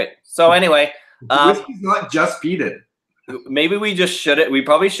 That's right. So anyway, whiskey's not just peated. Maybe we just shouldn't. We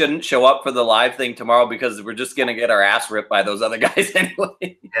probably shouldn't show up for the live thing tomorrow because we're just gonna get our ass ripped by those other guys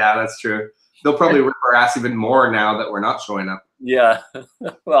anyway. Yeah, that's true. They'll probably rip our ass even more now that we're not showing up. Yeah.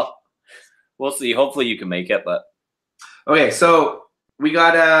 Well, we'll see. Hopefully you can make it. But okay, so we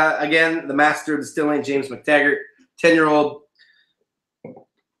got again the Master of Distilling, James McTaggart, 10-year-old.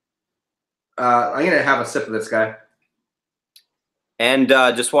 I'm gonna have a sip of this guy. And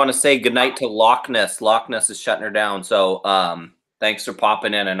just want to say goodnight to Loch Ness. Loch Ness is shutting her down. So thanks for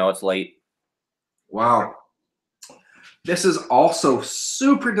popping in. I know it's late. Wow. This is also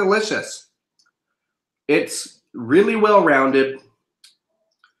super delicious. It's really well-rounded.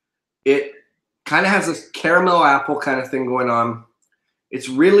 It kind of has this caramel apple kind of thing going on. It's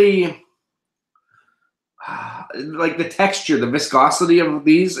really like the texture, the viscosity of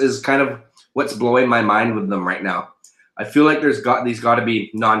these is kind of what's blowing my mind with them right now. I feel like these got to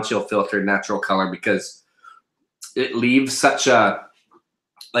be non-chill filtered natural color because it leaves such a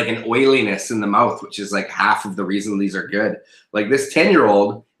like an oiliness in the mouth, which is like half of the reason these are good. Like this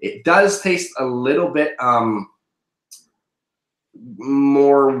 10-year-old, it does taste a little bit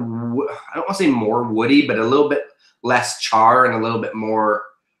more, I don't want to say more woody, but a little bit less char and a little bit more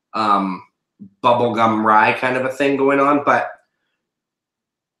bubblegum rye kind of a thing going on, but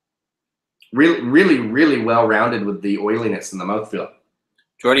really well-rounded with the oiliness and the mouthfeel.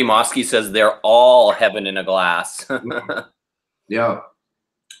 Jordy Mosky says they're all heaven in a glass. Yeah.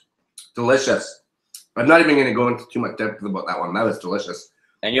 Delicious. I'm not even going to go into too much depth about that one. That was delicious.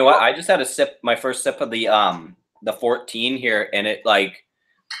 And you know what? I just had a sip, my first sip of the 14 here, and it like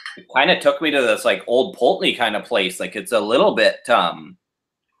kind of took me to this like old Pulteney kind of place. Like it's a little bit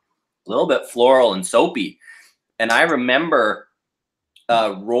floral and soapy. And I remember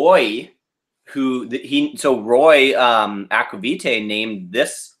Roy, Roy Aquavite named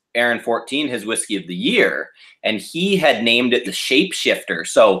this Arran 14 his whiskey of the year, and he had named it the Shapeshifter.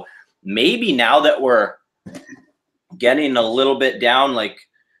 So maybe now that we're getting a little bit down, like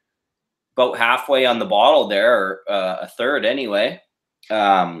about halfway on the bottle there, or a third anyway,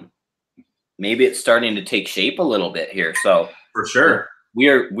 maybe it's starting to take shape a little bit here. So for sure,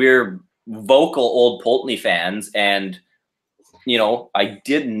 we're vocal old Pulteney fans, and you know, I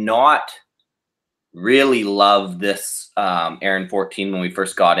did not really love this Arran 14 when we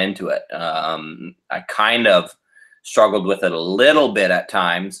first got into it. I kind of struggled with it a little bit at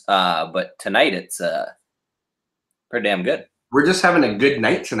times, but tonight it's pretty damn good. We're just having a good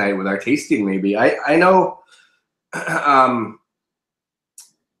night tonight with our tasting. Maybe I know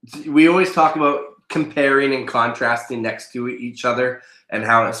we always talk about comparing and contrasting next to each other, and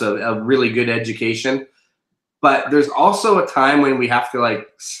how it's a really good education. But there's also a time when we have to like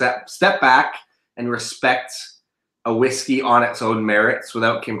step back and respect a whiskey on its own merits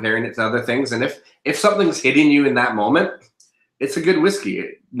without comparing it to other things. And if something's hitting you in that moment, it's a good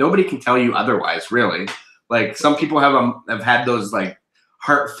whiskey. Nobody can tell you otherwise, really. Like some people have had those like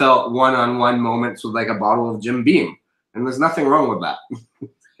heartfelt one-on-one moments with like a bottle of Jim Beam, and there's nothing wrong with that.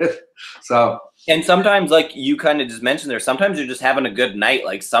 So, and sometimes, like you kind of just mentioned there, sometimes you're just having a good night.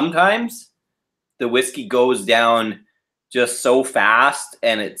 Like sometimes the whiskey goes down just so fast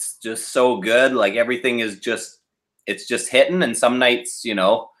and it's just so good. Like everything is just, it's just hitting. And some nights, you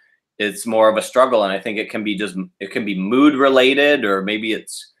know, it's more of a struggle. And I think it can be mood related, or maybe it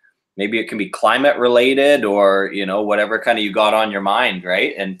can be climate related, or, you know, whatever kind of you got on your mind.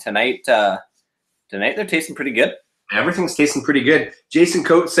 Right. And tonight they're tasting pretty good. Everything's tasting pretty good. Jason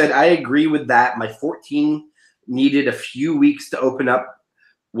Coates said, I agree with that. My 14 needed a few weeks to open up,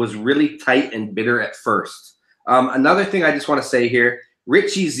 was really tight and bitter at first. Another thing I just want to say here,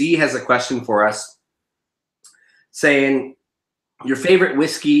 Richie Z has a question for us saying, your favorite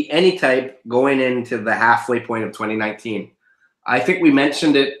whiskey, any type, going into the halfway point of 2019. I think we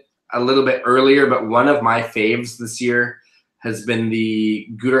mentioned it a little bit earlier, but one of my faves this year has been the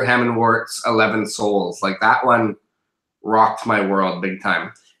Gooderham & Worts 11 Souls. Like that one rocked my world big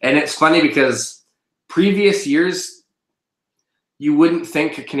time. And it's funny because previous years, you wouldn't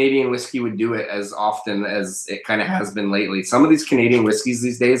think a Canadian whiskey would do it as often as it kind of has been lately. Some of these Canadian whiskeys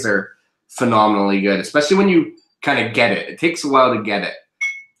these days are phenomenally good, especially when you kind of get it. It takes a while to get it.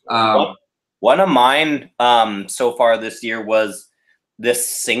 One of mine so far this year was this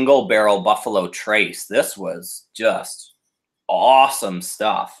single barrel Buffalo Trace. This was just awesome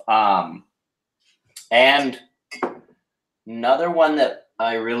stuff. And another one that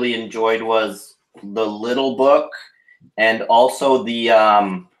I really enjoyed was the Little Book. And also this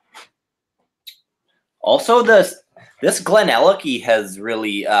Glen Ellicky has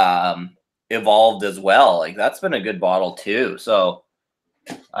really evolved as well. Like that's been a good bottle too. So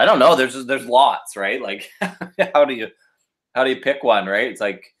I don't know. There's lots, right? Like how do you pick one, right? It's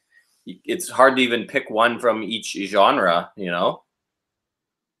like it's hard to even pick one from each genre, you know.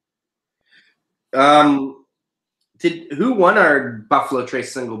 Who won our Buffalo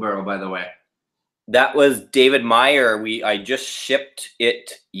Trace single barrel, by the way? That was David Meyer. I just shipped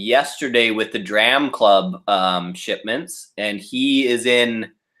it yesterday with the Dram Club shipments, and he is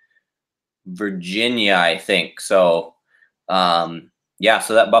in Virginia, I think. So, yeah,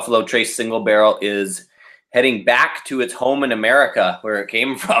 so that Buffalo Trace single barrel is heading back to its home in America where it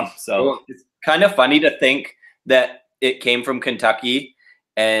came from. So it's kind of funny to think that it came from Kentucky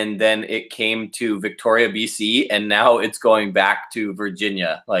and then it came to Victoria, BC, and now it's going back to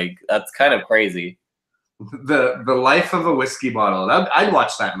Virginia. Like that's kind of crazy. The life of a whiskey bottle. I'd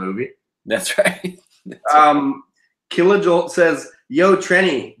watch that movie. That's right. Killajolt says, yo,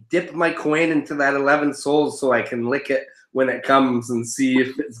 Trenny, dip my coin into that 11 Souls so I can lick it when it comes and see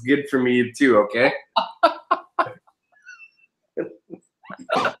if it's good for me too, okay?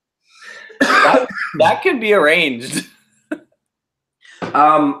 that can be arranged. Okay,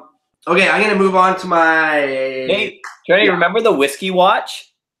 I'm going to move on to my... Hey, Trenny, remember the Whiskey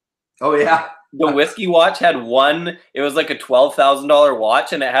Watch? Oh, yeah. The Whiskey Watch had one, it was like a $12,000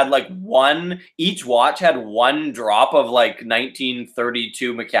 watch, and it had like each watch had one drop of like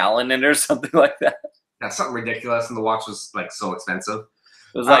 1932 Macallan in it or something like that. That's something ridiculous, and the watch was like so expensive.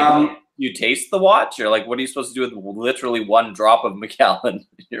 It was like, you taste the watch, or like, what are you supposed to do with literally one drop of Macallan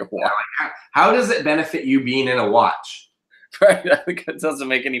in your watch? Yeah, like, how does it benefit you being in a watch? Right, it doesn't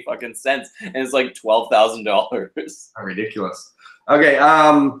make any fucking sense, and it's like $12,000. Ridiculous. Okay,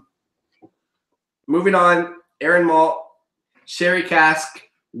 moving on, Arran Malt, Sherry Cask,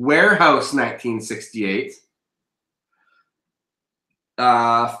 Warehouse 1968.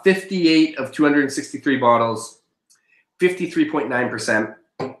 58 of 263 bottles, 53.9%.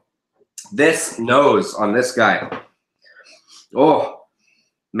 This nose on this guy. Oh,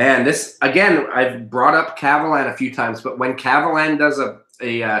 man, this, again, I've brought up Cavalan a few times, but when Cavalan does a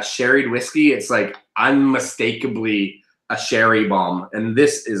sherried whiskey, it's like unmistakably a sherry bomb, and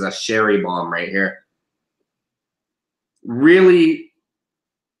this is a sherry bomb right here. Really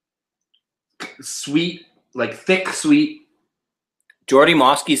sweet, like thick sweet. Jordy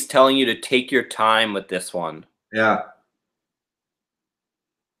Moskey's telling you to take your time with this one. Yeah.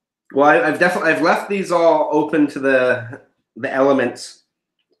 Well, I've left these all open to the elements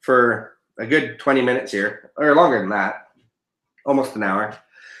for a good 20 minutes here, or longer than that, almost an hour.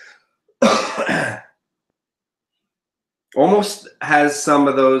 Almost has some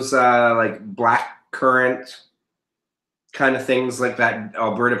of those like black currant kind of things like that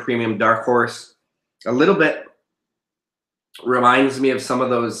Alberta Premium Dark Horse. A little bit reminds me of some of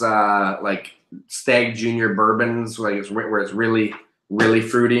those like Stag Junior bourbons, like where it's really, really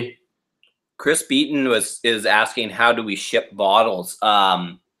fruity. Chris Beaton is asking, how do we ship bottles?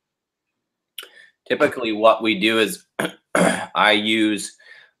 Typically what we do is I use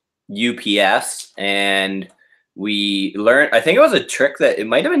UPS, and we learned, I think it was a trick that it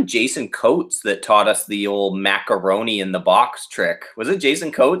might have been Jason Coates that taught us the old macaroni in the box trick. Was it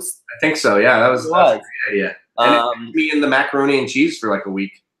Jason Coates? I think so. Yeah, that's a great idea. And it took me in the macaroni and cheese for like a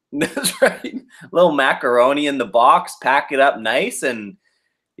week. That's right. Little macaroni in the box, pack it up nice, and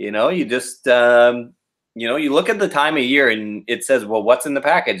you just you look at the time of year and it says, well, what's in the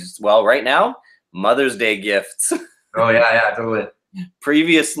package? Well, right now, Mother's Day gifts. Oh yeah, totally.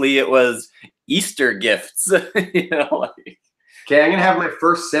 Previously, it was Easter gifts. Okay, I'm gonna have my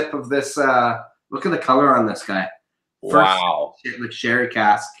first sip of this. Look at the color on this guy. Wow. Like sherry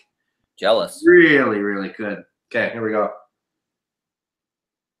cask. Jealous. Really, really good. Okay, here we go.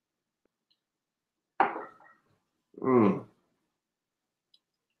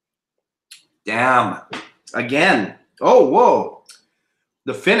 Damn. Again. Oh, whoa.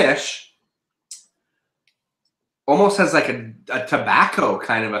 The finish almost has like a tobacco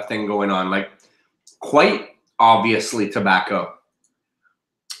kind of a thing going on. Like quite obviously tobacco.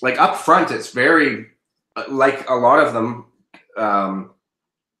 Like up front, it's very, like a lot of them,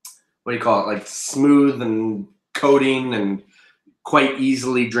 what do you call it? Like smooth and coating and quite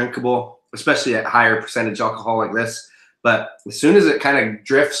easily drinkable, especially at higher percentage alcohol like this. But as soon as it kind of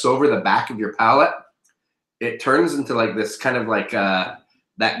drifts over the back of your palate, it turns into like this kind of like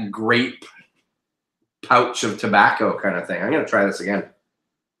that grape pouch of tobacco kind of thing. I'm going to try this again.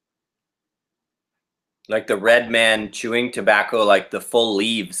 Like the red man chewing tobacco, like the full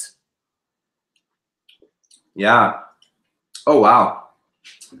leaves. Yeah. Oh, wow.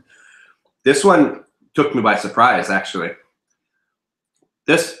 This one took me by surprise, actually.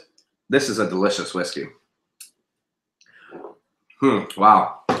 This is a delicious whiskey.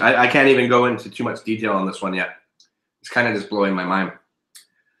 Wow. I can't even go into too much detail on this one yet. It's kind of just blowing my mind.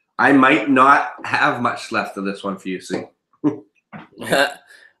 I might not have much left of this one for you, see.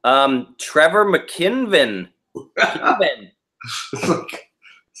 Trevor McKinven. Is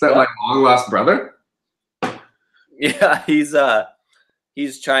that my long lost brother? Yeah,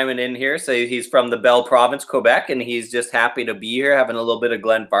 he's chiming in here. So he's from the Belle Province, Quebec, and he's just happy to be here, having a little bit of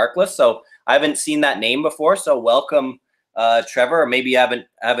Glenfarclas. So I haven't seen that name before. So welcome, Trevor. Or maybe you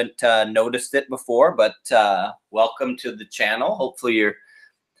haven't noticed it before, but welcome to the channel.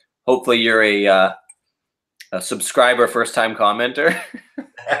 Hopefully you're a subscriber, first time commenter.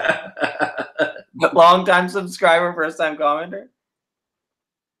 Long time subscriber, first time commenter.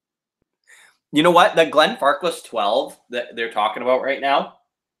 You know what? The Glenfarclas 12 that they're talking about right now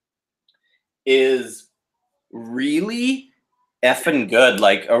is really effing good.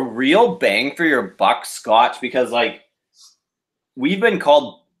 Like a real bang for your buck Scotch, because like we've been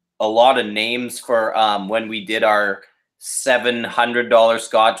called a lot of names for when we did our $700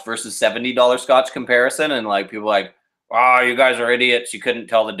 Scotch versus $70 Scotch comparison, and like people like, oh, you guys are idiots, you couldn't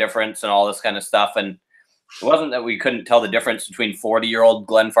tell the difference and all this kind of stuff. And it wasn't that we couldn't tell the difference between 40-year-old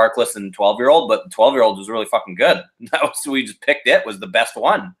Glenfarclas and 12-year-old, but the 12-year-old was really fucking good. That was, we just picked it, was the best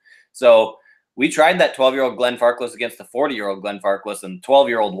one. So we tried that 12-year-old Glenfarclas against the 40-year-old Glenfarclas, and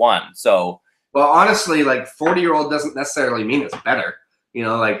 12-year-old won. So, well, honestly, like 40-year-old doesn't necessarily mean it's better. You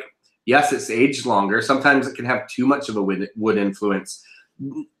know, like, yes, it's aged longer. Sometimes it can have too much of a wood influence.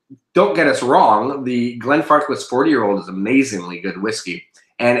 Don't get us wrong. The Glenfarclas 40-year-old is amazingly good whiskey.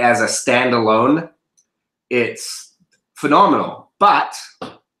 And as a standalone, it's phenomenal. But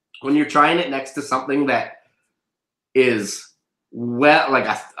when you're trying it next to something that is like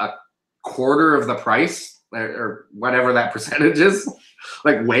a quarter of the price, or whatever that percentage is,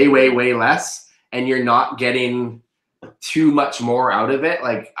 like way, way, way less, and you're not getting too much more out of it,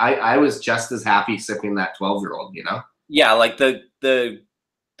 like I was just as happy sipping that 12-year-old, you know? Yeah, like the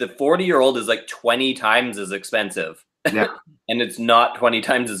 40-year-old is like 20 times as expensive. Yeah. And it's not 20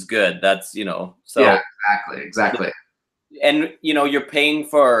 times as good. That's, you know, so yeah, exactly. And you know, you're paying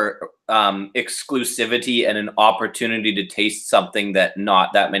for exclusivity and an opportunity to taste something that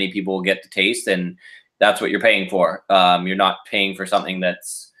not that many people will get to taste, and that's what you're paying for. You're not paying for something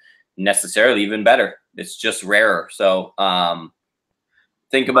that's necessarily even better. It's just rarer. So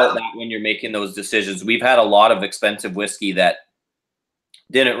think about that when you're making those decisions. We've had a lot of expensive whiskey that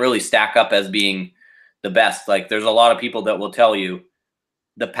didn't really stack up as being the best. Like there's a lot of people that will tell you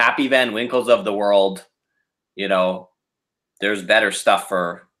the Pappy Van Winkles of the world, you know, there's better stuff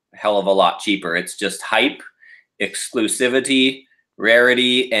for a hell of a lot cheaper. It's just hype. exclusivity,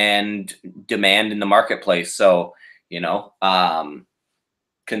 rarity, and demand in the marketplace. So, you know,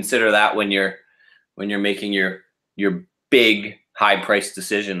 consider that when you're making your big high price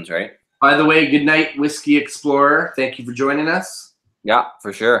decisions, right? By the way, good night, Whiskey Explorer. Thank you for joining us. Yeah,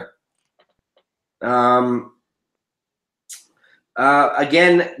 for sure.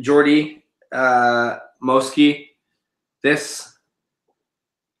 Again, Jordy Moski, this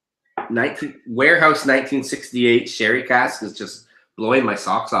Warehouse 1968 sherry cask is just blowing my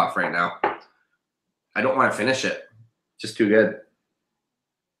socks off right now. I don't want to finish it. Just too good.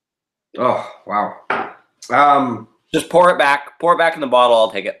 Oh, wow. Just pour it back in the bottle.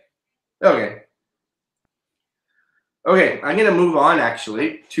 I'll take it. Okay. Okay, I'm gonna move on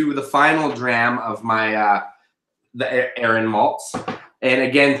actually to the final dram of my the Arran malts. And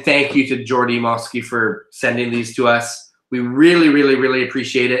again, thank you to Jordy Moski for sending these to us. We really, really, really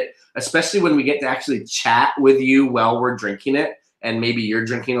appreciate it, especially when we get to actually chat with you while we're drinking it, and maybe you're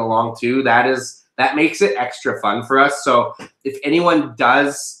drinking along too. That makes it extra fun for us. So if anyone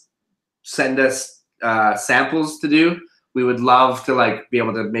does send us samples to do, we would love to like be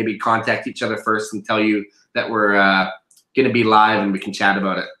able to maybe contact each other first and tell you that we're going to be live and we can chat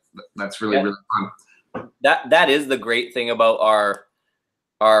about it. That's really, really fun. That is the great thing about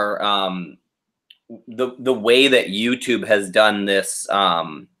the way that YouTube has done this,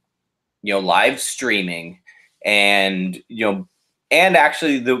 you know, live streaming, and you know, and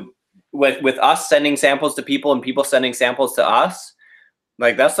actually with us sending samples to people and people sending samples to us,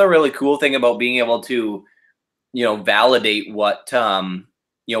 like that's the really cool thing about being able to, you know, validate what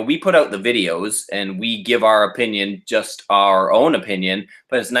you know, we put out the videos and we give our opinion, just our own opinion,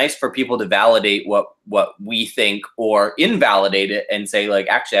 but it's nice for people to validate what we think or invalidate it and say like,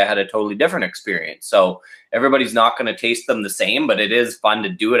 actually, I had a totally different experience. So everybody's not going to taste them the same, but it is fun to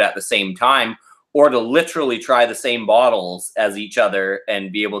do it at the same time, or to literally try the same bottles as each other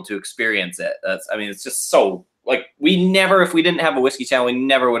and be able to experience it. I mean, it's just so like, if we didn't have a whiskey channel, we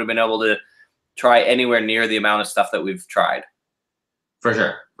never would have been able to try anywhere near the amount of stuff that we've tried. For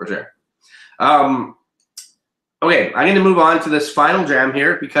sure, for sure. Okay, I'm going to move on to this final dram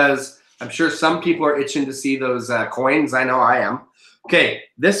here because I'm sure some people are itching to see those coins. I know I am. Okay,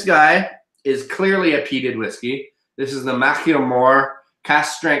 this guy is clearly a peated whiskey. This is the Macklemore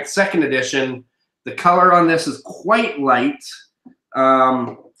Cask Strength 2nd edition. The color on this is quite light.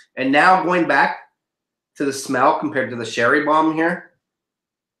 And now going back to the smell compared to the Sherry Bomb here,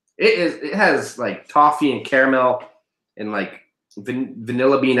 it has like toffee and caramel and like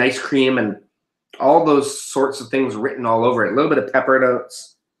vanilla bean ice cream and all those sorts of things written all over it. A little bit of pepper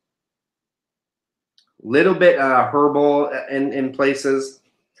notes, a little bit herbal in places.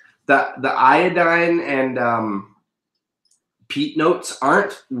 The iodine and peat notes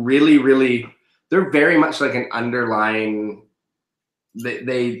aren't really. They're very much like an underlying.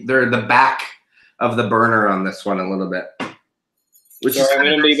 They're the back of the burner on this one a little bit. Sorry, I'm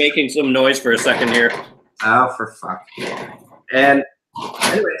going to be making some noise for a second here. Oh, for fuck. And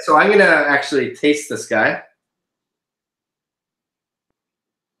anyway, so I'm going to actually taste this guy.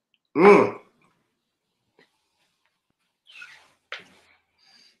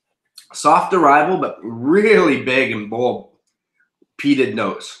 Soft arrival, but really big and bold peated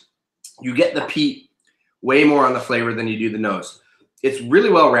nose. You get the peat way more on the flavor than you do the nose. It's really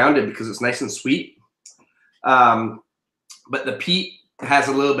well rounded because it's nice and sweet. But the peat has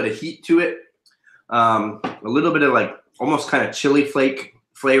a little bit of heat to it. A little bit of like almost kind of chili flake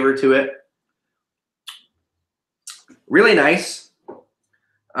flavor to it. Really nice.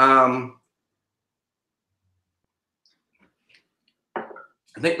 I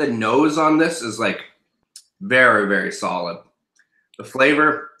think the nose on this is like very, very solid. The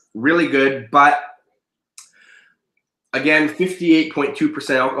flavor, really good, but again,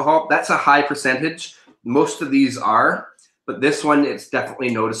 58.2% alcohol. That's a high percentage. Most of these are, but this one, it's definitely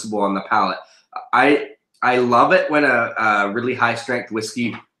noticeable on the palate. I love it when a really high strength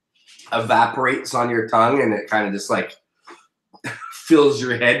whiskey evaporates on your tongue and it kind of just like fills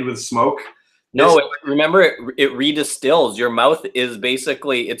your head with smoke. No, remember it redistills. Your mouth is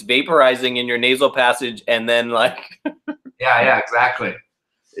basically, it's vaporizing in your nasal passage and then like. Yeah, exactly.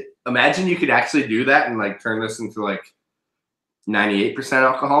 Imagine you could actually do that and like turn this into like 98%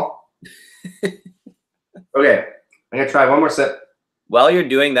 alcohol. Okay, I'm gonna try one more sip. While you're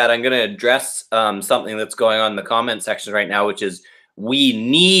doing that, I'm going to address something that's going on in the comment section right now, which is we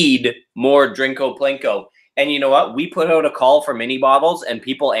need more Drinko Plinko. And you know what? We put out a call for mini bottles and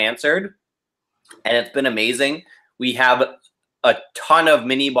people answered, and it's been amazing. We have a ton of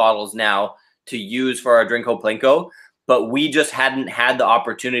mini bottles now to use for our Drinko Plinko, but we just hadn't had the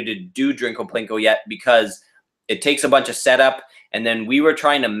opportunity to do Drinko Plinko yet because it takes a bunch of setup. And then we were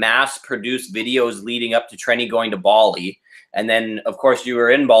trying to mass produce videos leading up to Trenny going to Bali. And then, of course, you were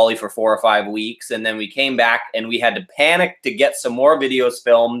in Bali for 4 or 5 weeks. And then we came back and we had to panic to get some more videos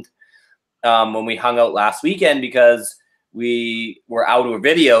filmed when we hung out last weekend because we were out of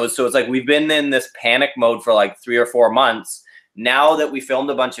videos. So it's like we've been in this panic mode for like 3 or 4 months. Now that we filmed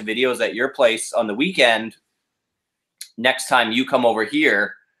a bunch of videos at your place on the weekend, next time you come over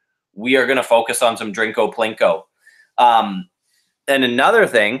here, we are going to focus on some Drinko Plinko. And another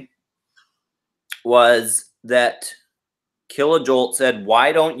thing was that Kilojolt said,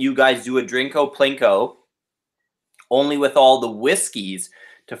 why don't you guys do a Drinko Plinko only with all the whiskeys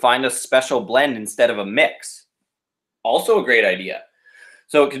to find a special blend instead of a mix? Also a great idea.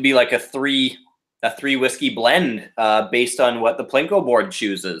 So it could be like a three whiskey blend based on what the Plinko board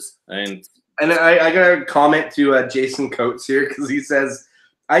chooses. And I got a comment to Jason Coates here because he says,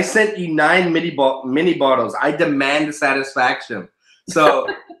 I sent you 9 mini bottles. I demand satisfaction. So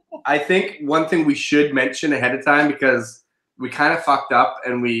I think one thing we should mention ahead of time, because we kind of fucked up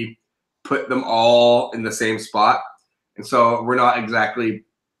and we put them all in the same spot. And so we're not exactly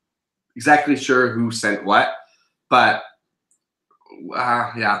sure who sent what. But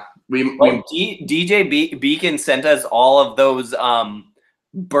yeah. DJ Beacon sent us all of those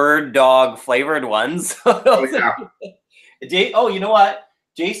bird dog flavored ones. Oh, yeah. Oh, you know what?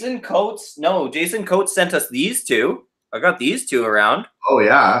 Jason Coates sent us these two. I got these two around. Oh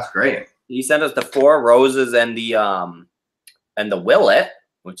yeah, that's great. He sent us the 4 Roses and the Willet,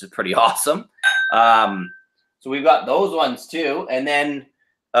 which is pretty awesome. So we've got those ones too. And then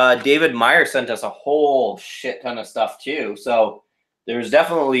David Meyer sent us a whole shit ton of stuff too. So there's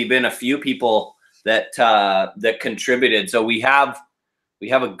definitely been a few people that contributed. So we have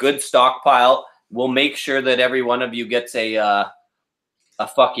a good stockpile. We'll make sure that every one of you gets a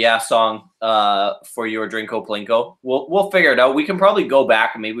fuck yeah song for your Drinko Plinko. We'll figure it out. We can probably go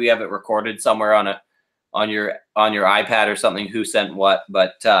back and maybe we have it recorded somewhere on your iPad or something who sent what,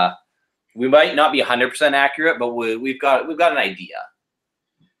 but we might not be 100% accurate, but we've got an idea.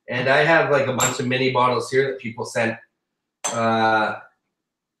 And I have like a bunch of mini bottles here that people sent. Yeah.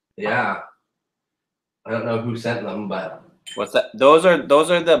 I don't know who sent them, but what's that? Those are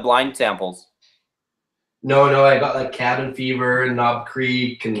the blind samples. No, I got like Cabin Fever and Knob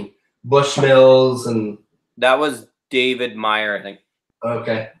Creek and Bushmills and that was David Meyer, I think.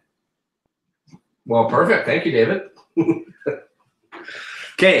 Okay. Well, perfect. Thank you, David.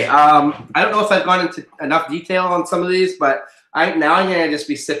 Okay. I don't know if I've gone into enough detail on some of these, but I'm gonna just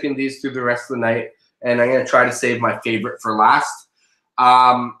be sipping these through the rest of the night, and I'm gonna try to save my favorite for last.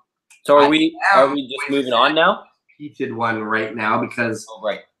 So are we just moving on now? Heated one right now because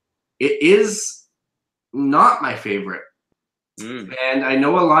it is not my favorite. And I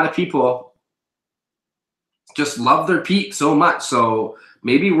know a lot of people just love their peat so much. So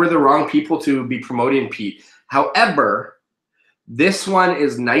maybe we're the wrong people to be promoting peat. However, this one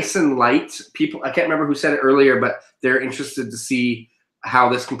is nice and light. People, I can't remember who said it earlier, but they're interested to see how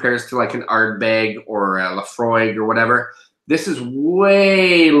this compares to like an Ardbeg or a Lafroig or whatever. This is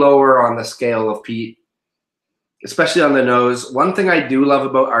way lower on the scale of peat, especially on the nose. One thing I do love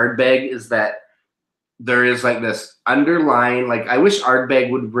about Ardbeg is that there is like this underlying, like I wish Ardbeg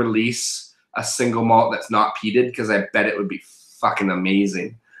would release a single malt that's not peated because I bet it would be fucking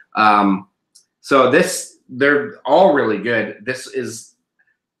amazing. So they're all really good. This is,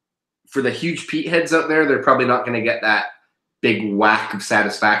 for the huge peat heads out there, they're probably not going to get that big whack of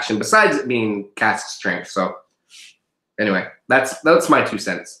satisfaction besides it being cask strength. So anyway, that's my 2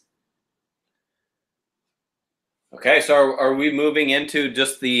 cents. Okay, so are we moving into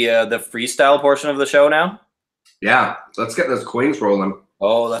just the freestyle portion of the show now? Yeah, let's get those coins rolling.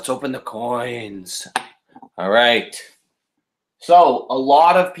 Oh, let's open the coins. All right. So a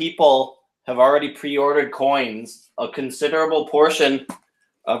lot of people have already pre-ordered coins. A considerable portion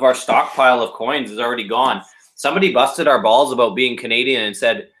of our stockpile of coins is already gone. Somebody busted our balls about being Canadian and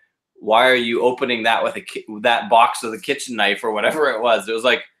said, why are you opening that with that box with a kitchen knife or whatever it was? It was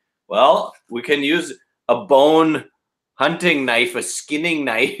like, well, we can use a bone hunting knife, a skinning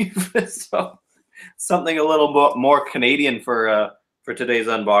knife. So something a little more Canadian for today's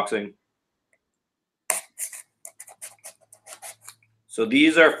unboxing. So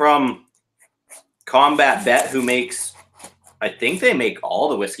these are from Combat Bet, who makes, I think they make all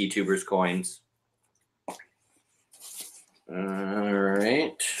the Whiskey Tubers coins. All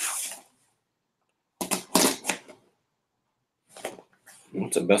right.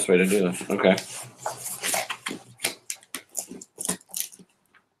 What's the best way to do this? Okay.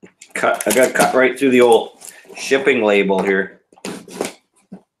 I got to cut right through the old shipping label here.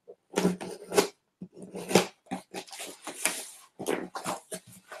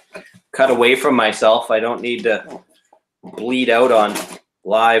 cut away from myself. I don't need to bleed out on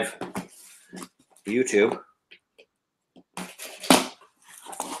live YouTube.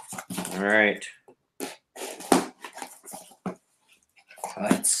 All right.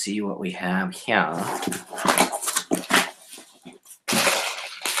 Let's see what we have here.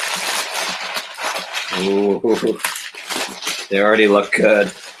 Ooh, they already look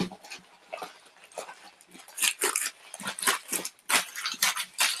good.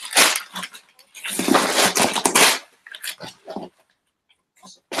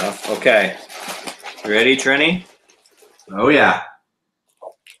 Okay, you ready, Trini? Oh yeah.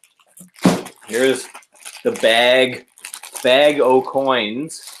 Here's the bag o'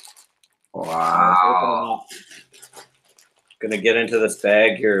 coins. Wow. Gonna get into this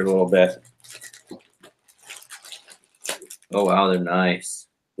bag here a little bit. Oh wow, they're nice.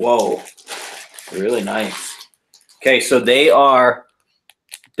 Whoa, they're really nice. Okay, so they are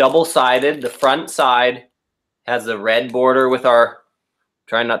double-sided. The front side has a red border with our.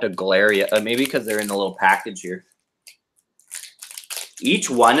 Trying not to glare you. Maybe because they're in a little package here. Each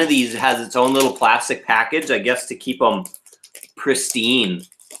one of these has its own little plastic package, I guess, to keep them pristine.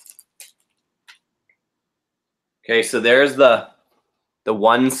 Okay, so there's the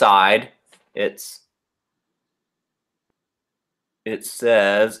one side. It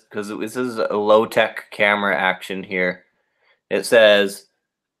says, because this is a low-tech camera action here. It says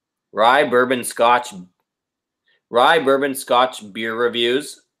Rye Bourbon Scotch beer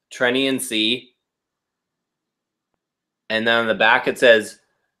reviews, Trenny and C. And then on the back it says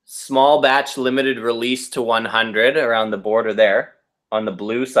small batch limited release to 100 around the border there on the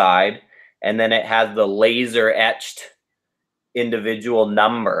blue side. And then it has the laser etched individual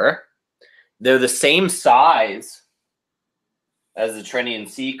number. They're the same size as the Trenny and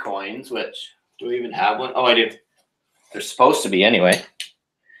C coins, which, do we even have one? Oh, I do. They're supposed to be anyway.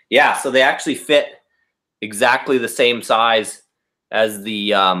 Yeah, so they actually fit exactly the same size as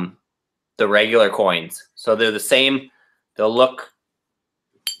the regular coins. So they're the same. They'll look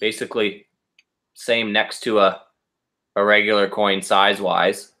basically same next to a regular coin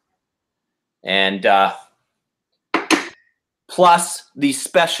size-wise. And plus the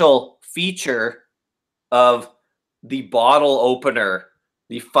special feature of the bottle opener,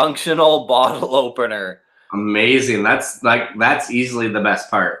 the functional bottle opener. Amazing. That's easily the best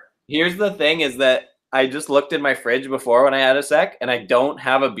part. Here's the thing is that I just looked in my fridge before when I had a sec, and I don't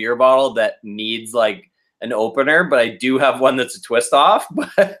have a beer bottle that needs like an opener, but I do have one that's a twist off,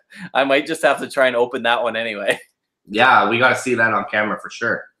 but I might just have to try and open that one anyway. Yeah, we got to see that on camera for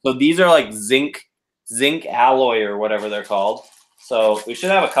sure. So these are like zinc alloy or whatever they're called. So we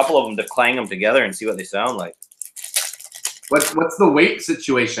should have a couple of them to clang them together and see what they sound like. What's the weight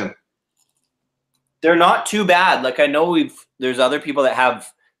situation? They're not too bad. Like I know there's other people that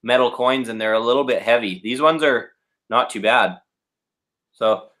have metal coins and they're a little bit heavy. These ones are not too bad.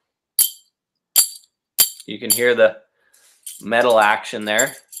 So you can hear the metal action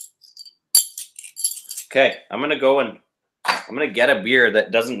there. Okay, I'm going to get a beer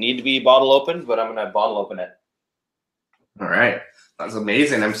that doesn't need to be bottle opened, but I'm going to bottle open it. All right. That's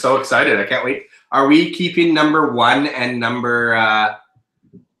amazing. I'm so excited. I can't wait. Are we keeping number 1 and number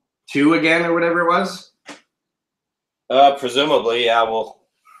 2 again or whatever it was? Presumably, yeah,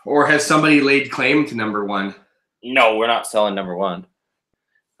 Or has somebody laid claim to number 1? No, we're not selling number 1.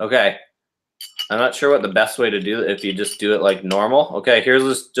 Okay. I'm not sure what the best way to do it, if you just do it like normal. Okay, here's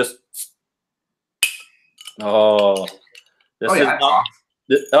this just. Oh, this is not.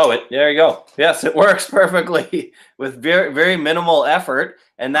 There you go. Yes, it works perfectly with very, very minimal effort.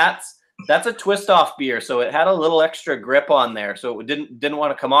 And that's a twist off beer. So it had a little extra grip on there. So it didn't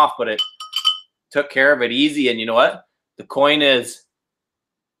want to come off, but it took care of it easy. And you know what? The coin is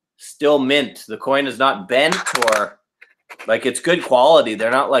still mint. The coin is not bent or like it's good quality. They're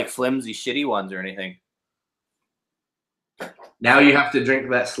not like flimsy, shitty ones or anything. Now you have to drink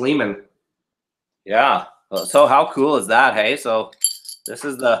that Sleeman. Yeah. So how cool is that? Hey, so this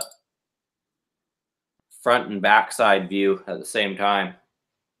is the front and back side view at the same time.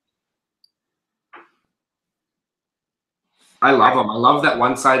 I love them. I love that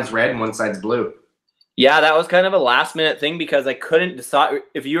one side's red and one side's blue. Yeah, that was kind of a last minute thing because I couldn't decide.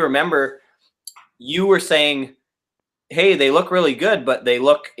 If you remember, you were saying, hey, they look really good, but they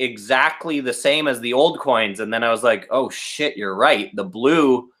look exactly the same as the old coins. And then I was like, oh shit, you're right. The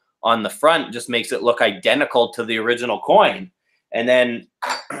blue on the front just makes it look identical to the original coin. And then,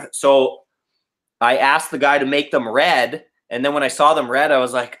 so I asked the guy to make them red. And then when I saw them red, I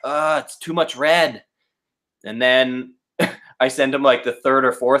was like, it's too much red. And then I sent him like the 3rd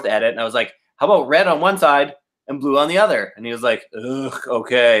or 4th edit. And I was like, how about red on one side and blue on the other? And he was like, ugh,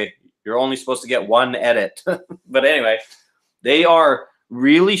 okay. You're only supposed to get one edit. But anyway, they are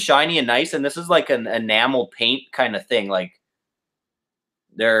really shiny and nice. And this is like an enamel paint kind of thing. Like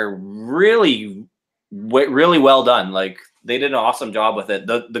they're really well done. Like they did an awesome job with it.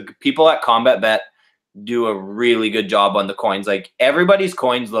 The people at Combat Bet do a really good job on the coins. Like everybody's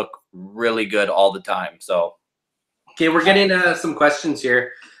coins look really good all the time. So, okay, we're getting some questions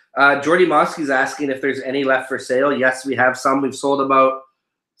here. Jordy Mosky's asking if there's any left for sale. Yes, we have some. We've sold about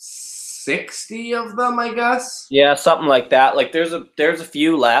 60 of them, I guess. Yeah, something like that. Like there's a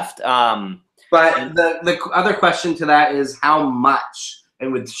few left. But the other question to that is how much?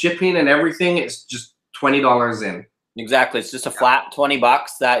 And with shipping and everything, it's just $20 in. Exactly. It's just a flat $20.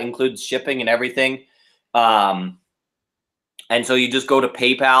 That includes shipping and everything. And so you just go to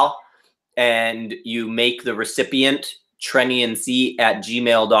PayPal and you make the recipient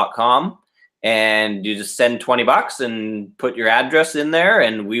trennyandc@gmail.com, and you just send $20 and put your address in there,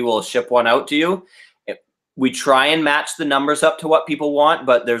 and we will ship one out to you. We try and match the numbers up to what people want,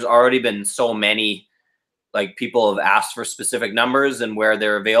 but there's already been so many, like people have asked for specific numbers, and where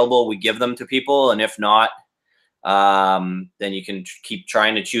they're available, we give them to people. And if not, then you can keep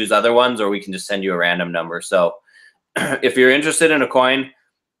trying to choose other ones, or we can just send you a random number. So if you're interested in a coin,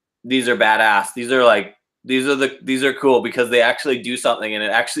 these are badass. These are cool because they actually do something, and it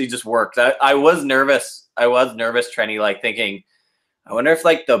actually just works. I was nervous, Trenny, like thinking, I wonder if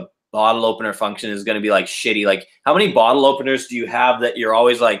like the bottle opener function is going to be like shitty. Like how many bottle openers do you have that you're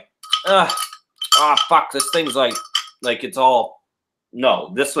always like, oh fuck, this thing's like it's all,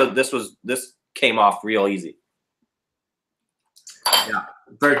 no, this came off real easy. Yeah,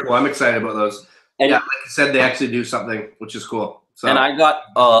 very cool. I'm excited about those. And yeah, like I said, they actually do something, which is cool. So. And I got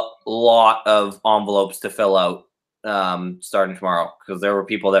a lot of envelopes to fill out starting tomorrow, because there were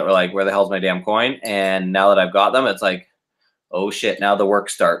people that were like, where the hell's my damn coin? And now that I've got them, it's like, oh shit, now the work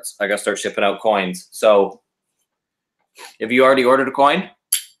starts. I got to start shipping out coins. So if you already ordered a coin,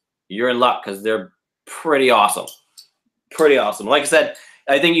 you're in luck, because they're pretty awesome. Pretty awesome. Like I said,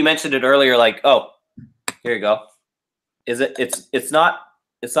 I think you mentioned it earlier, like, oh, here you go. It's not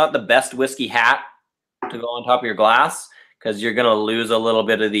the best whiskey hat to go on top of your glass, because you're gonna lose a little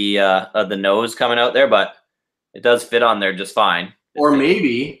bit of the nose coming out there, but it does fit on there just fine. Or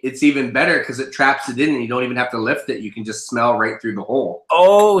maybe it's even better because it traps it in and you don't even have to lift it. You can just smell right through the hole.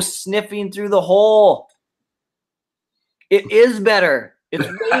 Oh, sniffing through the hole. It is better. It's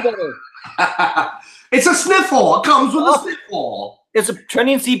way better. It's a sniff hole. It comes with a sniff hole. It's a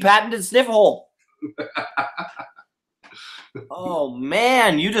Trenny and C patented sniff hole. Oh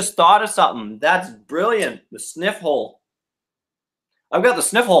man, you just thought of something. That's brilliant. The sniff hole. I've got the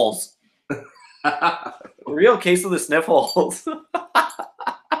sniff holes. A real case of the sniff holes.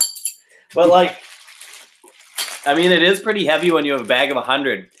 But like, I mean, it is pretty heavy when you have a bag of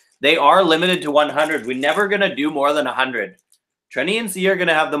 100. They are limited to 100. We're never going to do more than 100. Trenny and C are going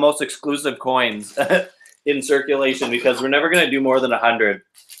to have the most exclusive coins in circulation, because we're never going to do more than 100.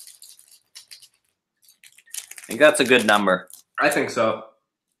 I think that's a good number. I think so.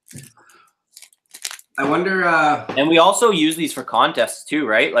 I wonder. And we also use these for contests too,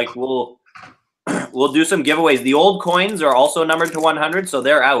 right? Like we'll do some giveaways. The old coins are also numbered to 100, so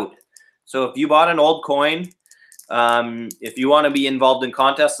they're out. So if you bought an old coin, if you want to be involved in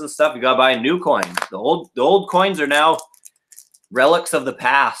contests and stuff, you gotta buy a new coin. The old coins are now relics of the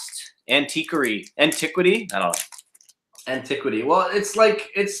past. Antiquity. I don't know. Antiquity. Well,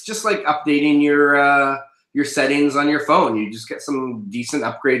 it's just like updating your settings on your phone. You just get some decent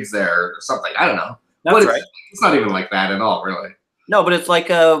upgrades there or something. I don't know. That's right. It's not even like that at all, really. No, but it's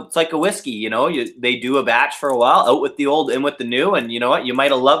like a whiskey, you know. They do a batch for a while, out with the old, in with the new, and you know what? You might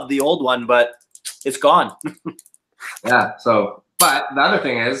have loved the old one, but it's gone. Yeah. So, but the other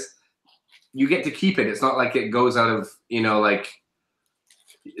thing is, you get to keep it. It's not like it goes out of, you know, like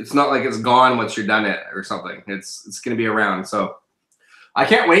it's not like it's gone once you're done it or something. It's going to be around. So I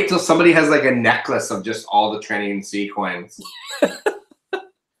can't wait till somebody has like a necklace of just all the Trenny and C coins.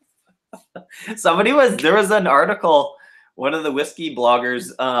 There was an article, one of the whiskey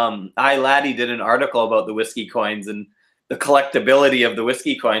bloggers, Laddie, did an article about the whiskey coins and the collectability of the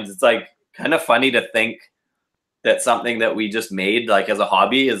whiskey coins. It's like kind of funny to think that something that we just made like as a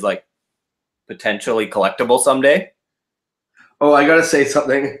hobby is like potentially collectible someday. Oh, I gotta say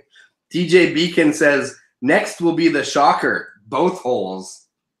something. DJ Beacon says next will be the shocker, both holes.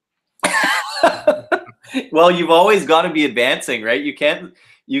 Well, you've always got to be advancing, right? You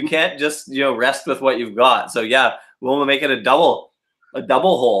can't just, you know, rest with what you've got. So yeah, we'll make it a double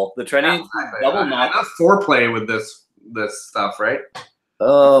hole. The Trenny double knot. Enough foreplay with this stuff, right?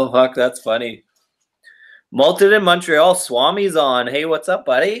 Oh fuck, that's funny. Malted in Montreal, Swami's on. Hey, what's up,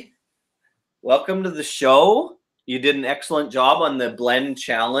 buddy? welcome to the show. You did an excellent job on the blend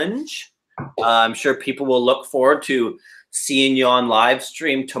challenge. I'm sure people will look forward to seeing you on live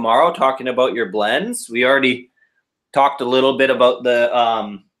stream tomorrow talking about your blends. We already talked a little bit about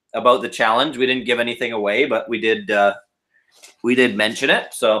the challenge. We didn't give anything away, but we did mention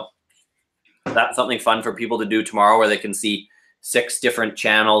it. So that's something fun for people to do tomorrow, where they can see 6 different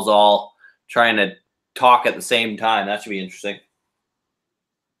channels all trying to talk at the same time. That should be interesting.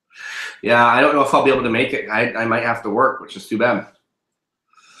 Yeah, I don't know if I'll be able to make it. I might have to work, which is too bad.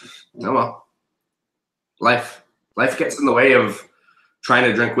 Oh well. Life gets in the way of trying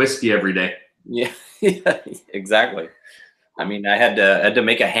to drink whiskey every day. Yeah, exactly. I mean, I had to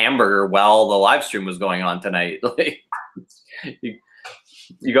make a hamburger while the live stream was going on tonight. Like,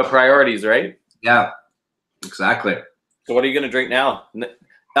 you got priorities, right? Yeah, exactly. So what are you going to drink now?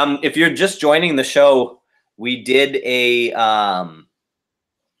 If you're just joining the show, we did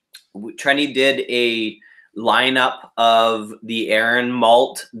Trenny did a lineup of the Arran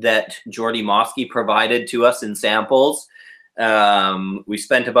malt that Jordy Mosky provided to us in samples. We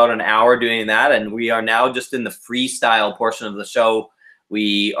spent about an hour doing that, and we are now just in the freestyle portion of the show.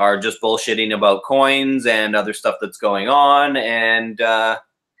 We are just bullshitting about coins and other stuff that's going on, and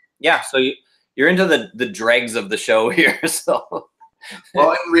yeah, so you're into the dregs of the show here. So,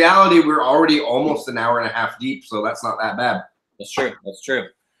 well, in reality, we're already almost an hour and a half deep, so that's not that bad. That's true. That's true.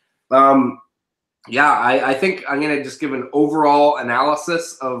 Yeah, I think I'm gonna just give an overall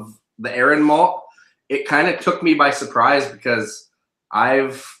analysis of the Arran malt. It kind of took me by surprise because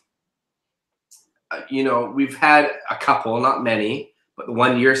we've had a couple, not many, but the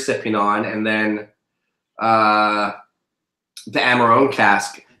one you're sipping on, and then the Amarone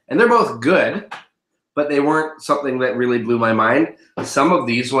cask, and they're both good, but they weren't something that really blew my mind. Some of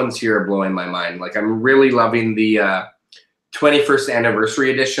these ones here are blowing my mind. Like, I'm really loving the 21st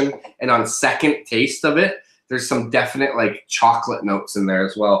anniversary edition, and on second taste of it, there's some definite like chocolate notes in there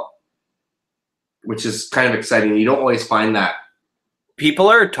as well, which is kind of exciting. You don't always find that. People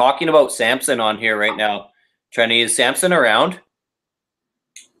are talking about Samson on here right now. Trenny, is Samson around?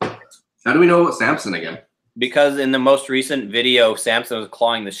 How do we know about Samson again? Because in the most recent video, Samson was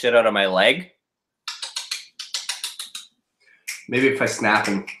clawing the shit out of my leg. Maybe if I snap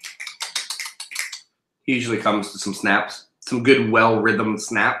him. He usually comes to some snaps. Some good, well-rhythmed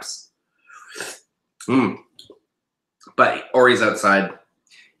snaps. But Ori's outside.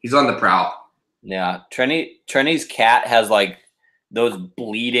 He's on the prowl. Yeah, Trenny's cat has like those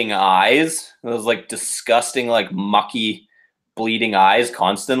bleeding eyes. Those like disgusting, like mucky, bleeding eyes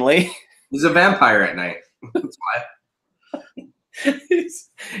constantly. He's a vampire at night. That's why.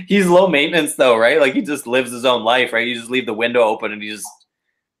 He's low maintenance though, right? Like, he just lives his own life, right? You just leave the window open and he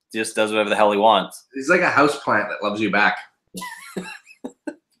just does whatever the hell he wants. He's like a houseplant that loves you back.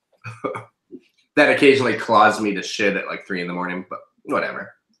 That occasionally claws me to shit at like 3 in the morning, but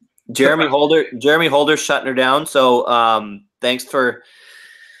whatever. Jeremy Holder's shutting her down. So thanks for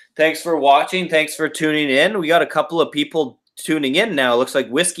watching. Thanks for tuning in. We got a couple of people tuning in now. It looks like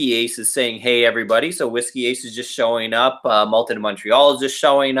Whiskey Ace is saying, hey, everybody. So Whiskey Ace is just showing up. Malted in Montreal is just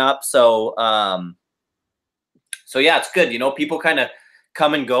showing up. So yeah, it's good. You know, people kind of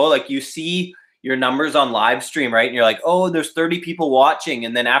come and go. Like, you see your numbers on live stream, right? And you're like, oh, there's 30 people watching.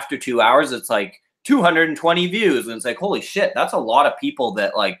 And then after 2 hours, it's like 220 views. And it's like, holy shit, that's a lot of people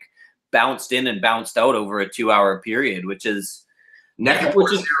that like bounced in and bounced out over a 2-hour period, which is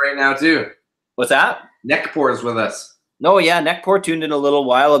Neckpour's here right now too. What's that? Neckpour's with us. No, yeah, Neckpour tuned in a little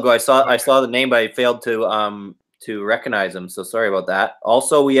while ago. I saw the name, but I failed to recognize him. So sorry about that.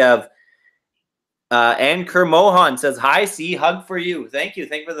 Also, we have Ankur Mohan says, hi, C, hug for you. Thank you.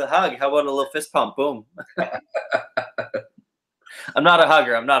 Thank you for the hug. How about a little fist pump? Boom. I'm not a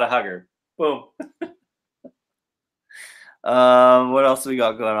hugger. Boom. What else we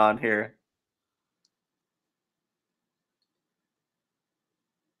got going on here?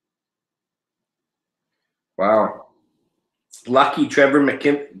 Wow. Lucky Trevor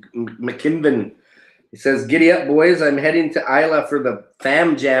McKinven. He says, giddy up, boys. I'm heading to Isla for the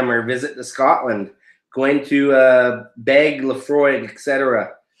Fam Jammer visit to Scotland. Going to Beg, Lefroy,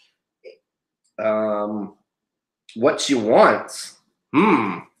 etc. What she wants?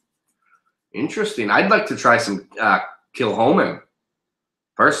 Interesting. I'd like to try some Kilhoman,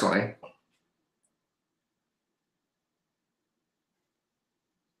 personally.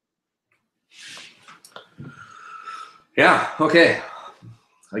 Yeah, okay.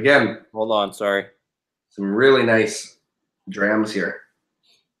 Again. Hold on, sorry. Some really nice drams here.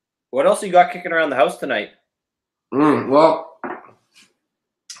 What else you got kicking around the house tonight? Well,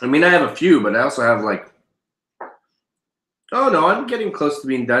 I mean, I have a few, but I also have like Oh no, I'm getting close to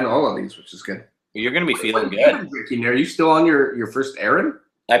being done all of these, which is good. You're gonna be feeling What have you good. been drinking? Are you still on your first Arran?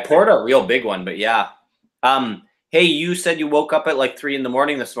 I poured a real big one, but yeah. Hey, you said you woke up at like 3 in the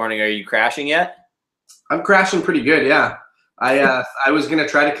morning this morning. Are you crashing yet? I'm crashing pretty good, yeah. I was gonna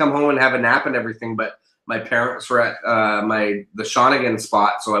try to come home and have a nap and everything, but my parents were at the Shawnigan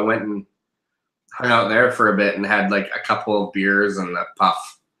spot, so I went and hung out there for a bit and had like a couple of beers and a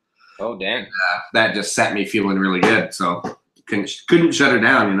puff. Oh, dang. That just set me feeling really good, so couldn't shut her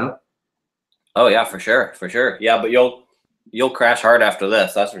down, you know. Oh yeah, for sure, for sure. Yeah, but you'll crash hard after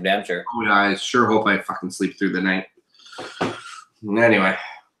this. That's for damn sure. Oh yeah, I sure hope I fucking sleep through the night. Anyway,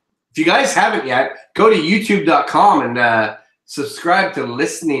 if you guys haven't yet, go to youtube.com and subscribe to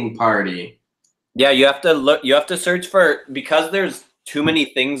Listening Party. Yeah, you have to look. You have to search for, because there's too many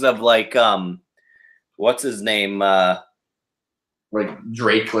things of like what's his name? Like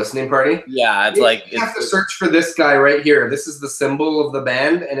Drake Listening Party. Yeah, it's like you have to search for this guy right here. This is the symbol of the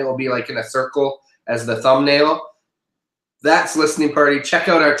band, and it will be like in a circle as the thumbnail. That's Listening Party. Check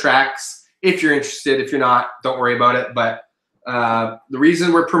out our tracks if you're interested. If you're not, don't worry about it. But the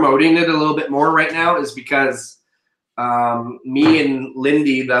reason we're promoting it a little bit more right now is because me and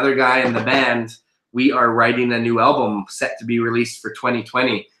Lindy, the other guy in the band, we are writing a new album set to be released for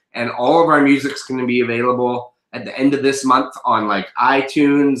 2020. And all of our music's going to be available at the end of this month on like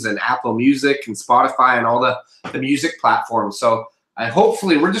iTunes and Apple Music and Spotify and all the music platforms. So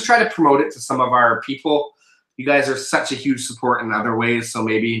hopefully we're just trying to promote it to some of our people. You guys are such a huge support in other ways. So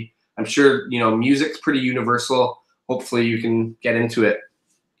maybe, I'm sure, you know, music's pretty universal. Hopefully you can get into it.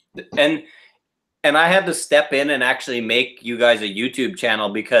 And I had to step in and actually make you guys a YouTube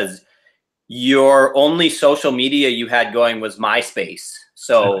channel because your only social media you had going was MySpace.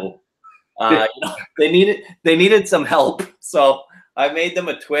 So you know, they needed some help. So I made them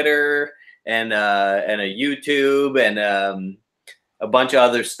a Twitter and a YouTube and a bunch of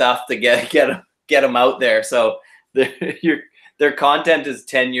other stuff to get them out there. So their content is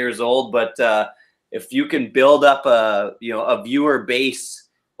 10 years old, but if you can build up a viewer base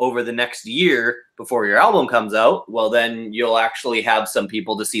over the next year before your album comes out, well, then you'll actually have some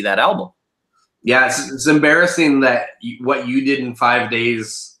people to see that album. Yeah, it's embarrassing that what you did in 5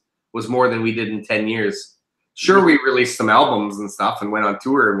 days was more than we did in 10 years. Sure, we released some albums and stuff and went on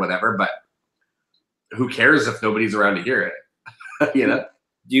tour and whatever, but who cares if nobody's around to hear it? You know?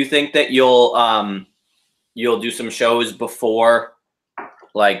 Do you think that you'll do some shows before,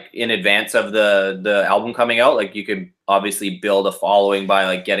 like in advance of the album coming out? Like you could obviously build a following by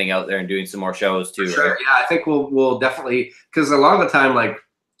like getting out there and doing some more shows too. Sure. Right? Yeah, I think we'll definitely, because a lot of the time, like,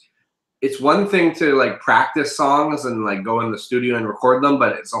 it's one thing to like practice songs and like go in the studio and record them,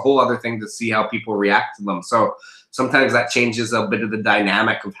 but it's a whole other thing to see how people react to them. So sometimes that changes a bit of the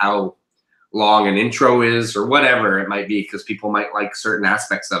dynamic of how long an intro is or whatever it might be, because people might like certain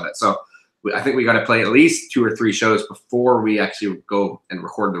aspects of it. So I think we got to play at least 2 or 3 shows before we actually go and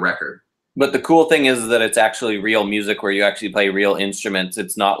record the record. But the cool thing is that it's actually real music where you actually play real instruments.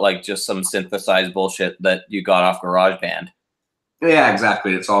 It's not like just some synthesized bullshit that you got off GarageBand. Yeah,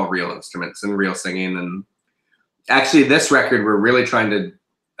 exactly. It's all real instruments and real singing. And actually, this record, we're really trying to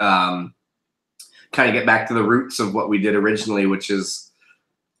kind of get back to the roots of what we did originally, which is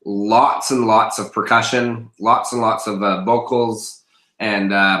lots and lots of percussion, lots and lots of vocals, and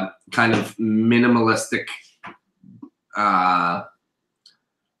kind of minimalistic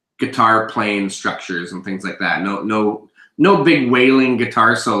guitar playing structures and things like that. No big wailing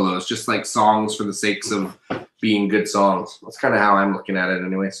guitar solos, just like songs for the sakes of being good songs. That's kind of how I'm looking at it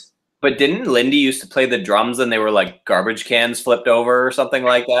anyways. But didn't Lindy used to play the drums and they were like garbage cans flipped over or something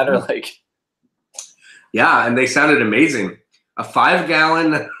like that? Or like, yeah, and they sounded amazing. A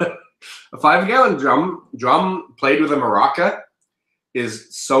 5-gallon drum played with a maraca is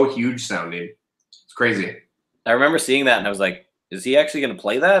so huge sounding. It's crazy. I remember seeing that and I was like, is he actually going to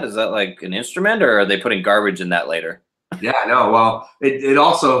play that? Is that like an instrument, or are they putting garbage in that later? Yeah, no. Well, it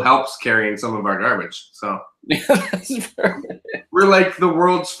also helps carrying some of our garbage. So we're like the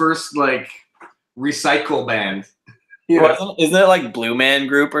world's first like recycle band. You know? Isn't it like Blue Man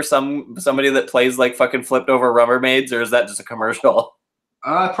Group or somebody that plays like fucking flipped over Rubbermaids, or is that just a commercial?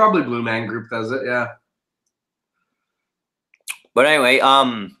 Probably Blue Man Group does it, yeah. But anyway,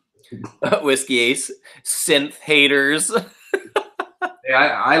 Whiskey Ace, synth haters.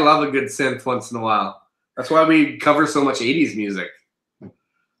 Yeah, I love a good synth once in a while. That's why we cover so much 80s music.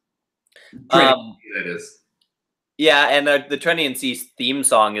 That is. Yeah, and the Trendy and C theme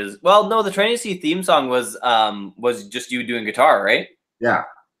song is, well, no, the Trendy and C theme song was just you doing guitar, right? Yeah.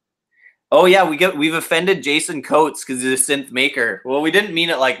 Oh yeah, we've offended Jason Coates because he's a synth maker. Well, we didn't mean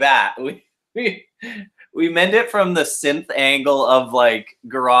it like that. we meant it from the synth angle of like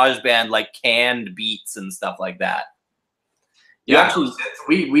garage band, like canned beats and stuff like that. You Yeah, actually,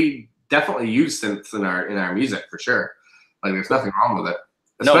 we definitely use synths in our music for sure. Like there's nothing wrong with it.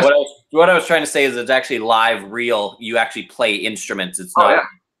 no, what I was trying to say is it's actually live, real. You actually play instruments. It's not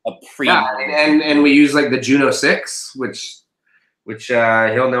a pre. Yeah, and we use like the Juno 6, which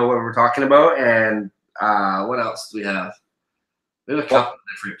he'll know what we're talking about. And what else do we have? We have a couple of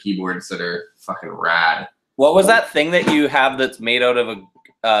different keyboards that are fucking rad. What was that thing that you have that's made out of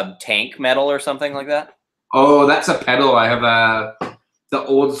a tank metal or something like that? Oh, that's a pedal. I have the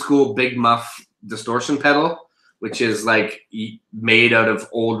old school Big Muff distortion pedal, which is like made out of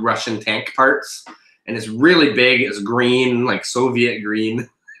old Russian tank parts. And it's really big. It's green, like Soviet green.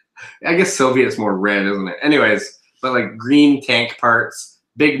 I guess Soviet's more red, isn't it? Anyways, but like green tank parts,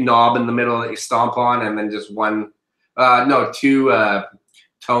 big knob in the middle that you stomp on, and then just two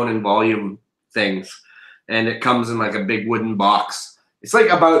tone and volume things. And it comes in like a big wooden box. It's like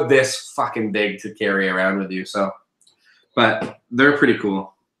about this fucking big to carry around with you. So, but they're pretty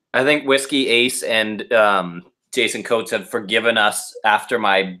cool. I think Whiskey Ace and Jason Coates have forgiven us after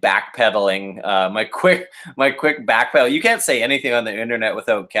my backpedaling, my quick backpedal. You can't say anything on the internet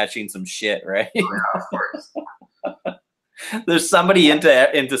without catching some shit, right? Yeah, of course. There's somebody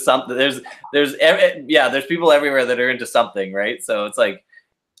into something. There's people everywhere that are into something, right? So it's like,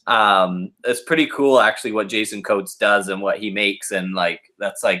 it's pretty cool actually what Jason Coates does and what he makes, and like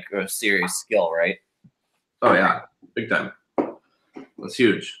that's like a serious skill, right? Oh yeah, big time. That's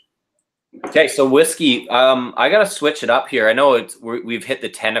huge. Okay, so whiskey. I gotta switch it up here. I know we've hit the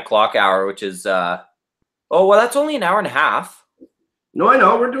 10 o'clock hour, which is oh well, that's only an hour and a half. No, I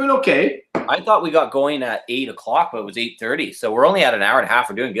know we're doing okay. I thought we got going at 8 o'clock, but it was 8:30, so we're only at an hour and a half.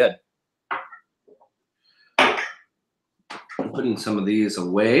 We're doing good. I'm putting some of these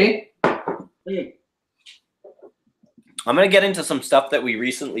away. I'm gonna get into some stuff that we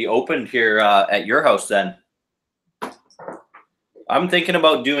recently opened here at your house. Then I'm thinking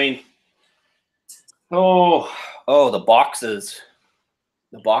about doing. Oh, the boxes.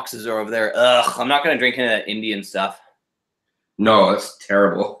 The boxes are over there. Ugh, I'm not gonna drink any of that Indian stuff. No, that's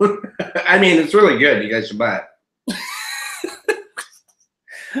terrible. I mean, it's really good. You guys should buy it.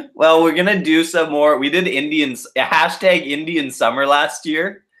 Well, we're gonna do some more. We did hashtag Indian summer last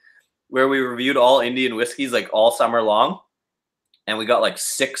year, where we reviewed all Indian whiskeys like all summer long, and we got like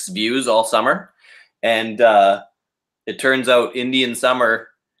 6 views all summer. And it turns out Indian summer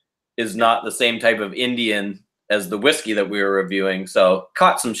is not the same type of Indian as the whiskey that we were reviewing. So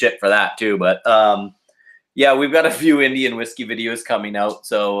caught some shit for that too. But yeah, we've got a few Indian whiskey videos coming out.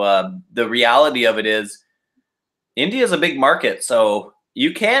 So the reality of it is India is a big market. So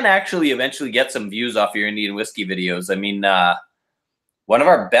you can actually eventually get some views off your Indian whiskey videos. I mean, one of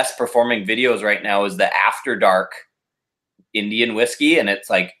our best performing videos right now is the After Dark Indian whiskey. And it's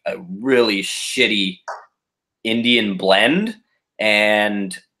like a really shitty Indian blend.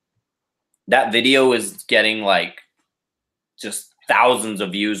 And that video is getting like just thousands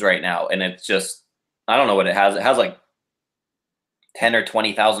of views right now. And it's just, I don't know what it has. It has like 10 or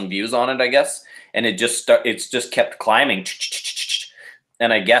 20,000 views on it, I guess. And it's just kept climbing.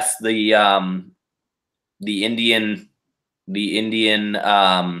 And I guess the Indian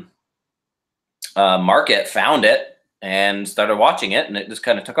market found it and started watching it, and it just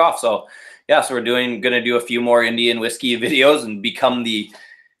kind of took off. So yeah, so we're gonna do a few more Indian whiskey videos and become the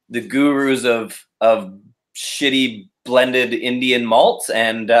gurus of shitty blended Indian malts,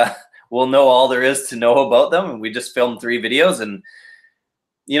 and we'll know all there is to know about them. And we just filmed 3 videos, and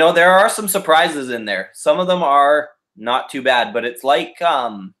you know, there are some surprises in there. Some of them are not too bad, but it's like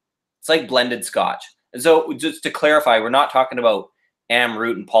blended scotch. And so just to clarify, we're not talking about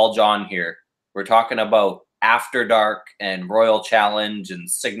Amroot and Paul John here. We're talking about After Dark and Royal Challenge and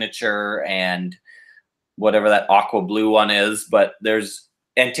Signature and whatever that aqua blue one is, but there's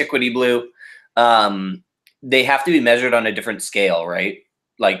Antiquity Blue. They have to be measured on a different scale, right?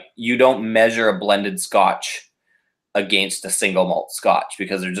 Like you don't measure a blended scotch against a single malt scotch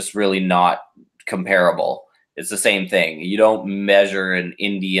because they're just really not comparable. It's the same thing. You don't measure an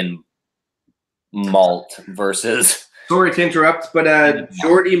Indian malt versus. Sorry to interrupt, but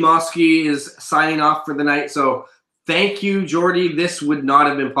Jordy Mosky is signing off for the night. So thank you, Jordy. This would not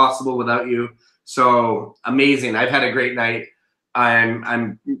have been possible without you. So amazing. I've had a great night.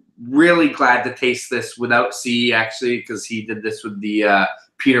 I'm really glad to taste this without C, actually, because he did this with the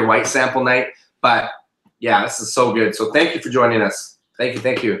Peter White sample night. But yeah, this is so good. So thank you for joining us. Thank you.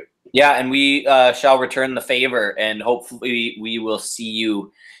 Thank you. Yeah, and we shall return the favor, and hopefully we will see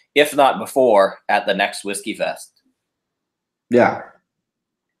you, if not before, at the next Whiskey Fest. Yeah.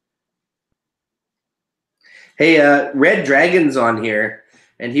 Hey, Red Dragon's on here,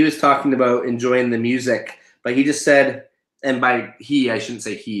 and he was talking about enjoying the music, but he just said, and by he, I shouldn't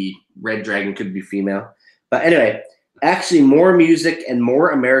say he, Red Dragon could be female. But anyway, actually more music and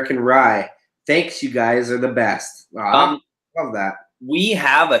more American rye. Thanks, you guys are the best. Love that. We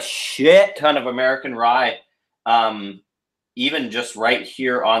have a shit ton of American rye, even just right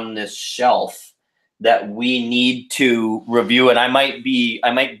here on this shelf that we need to review. And I might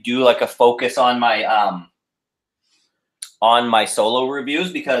do like a focus on my solo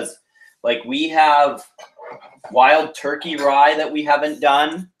reviews, because like we have Wild Turkey rye that we haven't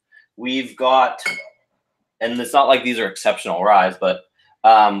done. We've got, and it's not like these are exceptional ryes, but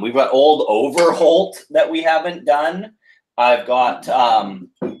we've got Old Overholt that we haven't done. I've got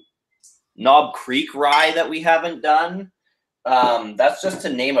Knob Creek rye that we haven't done. That's just to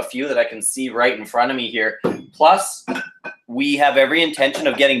name a few that I can see right in front of me here. Plus, we have every intention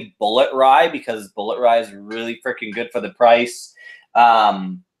of getting Bullet rye, because Bullet rye is really freaking good for the price.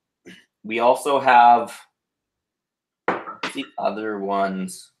 We also have the other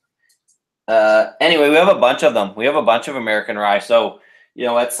ones. Anyway, we have a bunch of them. We have a bunch of American rye. So, you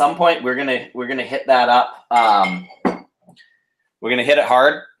know, at some point we're gonna hit that up. We're gonna hit it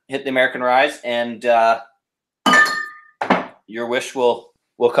hard, hit the American ryes, and your wish will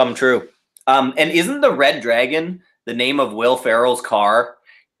come true. And isn't the Red Dragon the name of Will Ferrell's car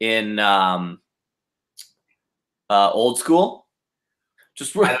in Old School?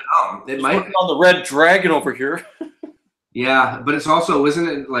 Just I don't know. It might on the Red Dragon over here. Yeah, but it's also, isn't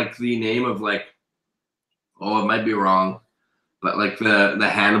it like the name of like, oh, it might be wrong, but like the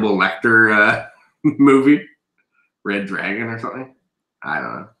Hannibal Lecter movie, Red Dragon or something? I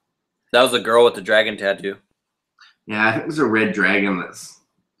don't know. That was the girl with the dragon tattoo. Yeah, I think there's a Red Dragon that's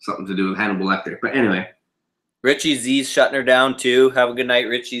something to do with Hannibal Lecter. But anyway. Richie Z's shutting her down too. Have a good night,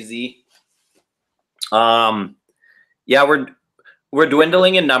 Richie Z. Yeah, we're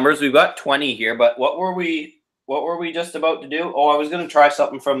dwindling in numbers. We've got 20 here, but what were we just about to do? Oh, I was gonna try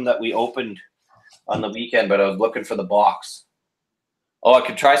something from that we opened on the weekend, but I was looking for the box. Oh, I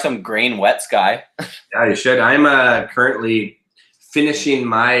could try some Grain Wet Sky. Yeah, you should. I'm currently finishing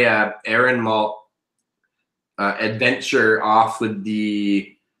my Arran Malt adventure off with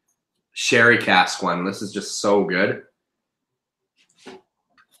the sherry cask one. This is just so good.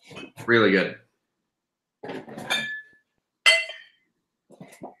 Really good.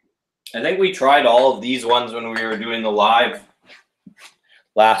 I think we tried all of these ones when we were doing the live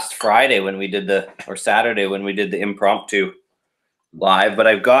last Friday when we did or Saturday when we did the impromptu live, but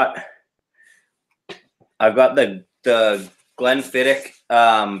I've got the Glenfiddich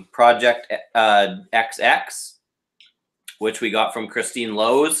Project XX, which we got from Christine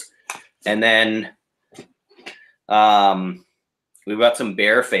Lowe's, and then we've got some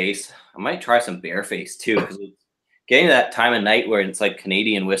Bearface. I might try some Bearface too, because getting that time of night where it's like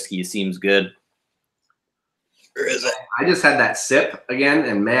Canadian whiskey seems good. Or is it? I just had that sip again,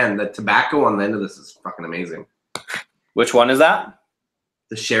 and man, the tobacco on the end of this is fucking amazing. Which one is that?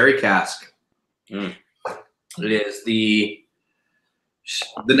 The sherry cask. Mm. It is the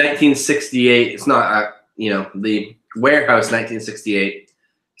 1968. It's not the Warehouse 1968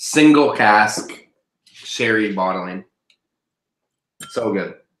 single cask sherry bottling. So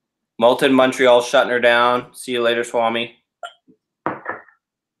good. Malton Montreal shutting her down. See you later, Swami.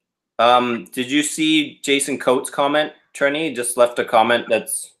 Did you see Jason Coates' comment, Trini? He just left a comment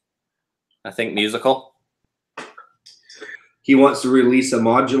that's, I think, musical. He wants to release a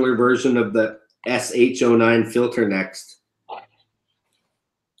modular version of the SH09 filter next.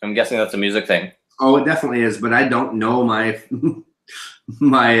 I'm guessing that's a music thing. Oh, it definitely is, but I don't know my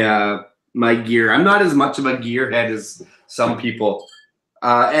my gear. I'm not as much of a gearhead as some people.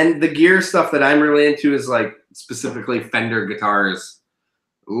 And the gear stuff that I'm really into is like specifically Fender guitars.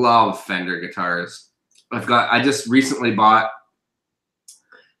 Love Fender guitars. I just recently bought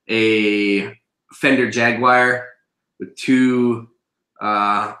a Fender Jaguar with 2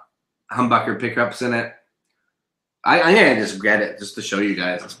 humbucker pickups in it. I think I just get it just to show you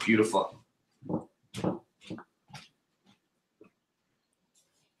guys. It's beautiful.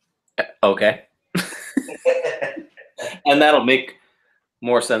 Okay. And that'll make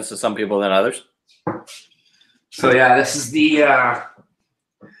more sense to some people than others. So yeah, this is the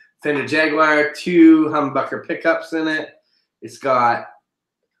Fender Jaguar, 2 humbucker pickups in it. It's got,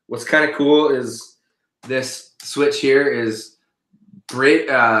 what's kind of cool is this switch here is bridge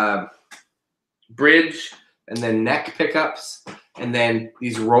and then neck pickups, and then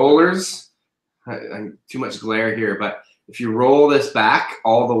these rollers. Too much glare here, but if you roll this back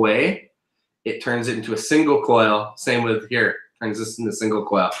all the way, it turns it into a single coil. Same with here, turns this into single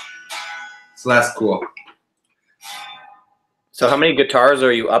coil. So that's cool. So how many guitars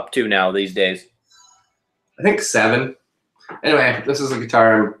are you up to now these days? I think 7. Anyway, this is a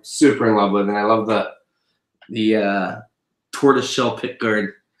guitar I'm super in love with, and I love the tortoiseshell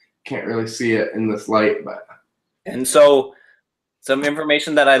pickguard. Can't really see it in this light, but. And so some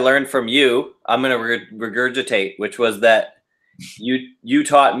information that I learned from you, I'm going to regurgitate, which was that you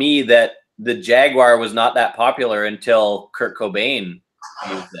taught me that the Jaguar was not that popular until Kurt Cobain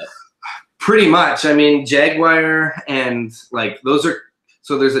used it. Pretty much. I mean, Jaguar and like those are,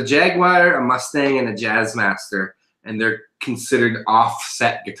 so there's a Jaguar, a Mustang, and a Jazzmaster, and they're considered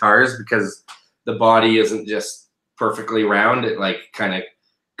offset guitars because the body isn't just perfectly round. It like kind of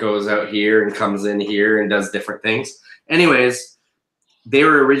goes out here and comes in here and does different things. Anyways, they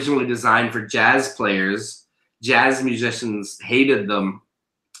were originally designed for jazz players. Jazz musicians hated them,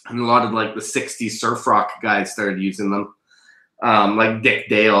 and a lot of like the 60s surf rock guys started using them. Like Dick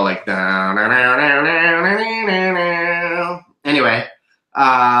Dale, like anyway,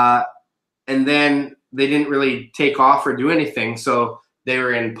 and then they didn't really take off or do anything, so they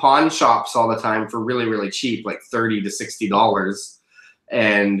were in pawn shops all the time for really, really cheap, like $30 to $60.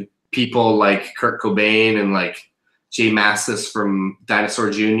 And people like Kurt Cobain and like Jay Mascis from Dinosaur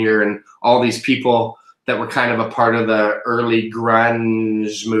Jr. and all these people that were kind of a part of the early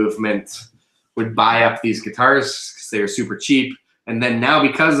grunge movement would buy up these guitars because they were super cheap. And then now,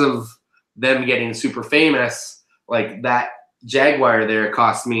 because of them getting super famous, like that Jaguar there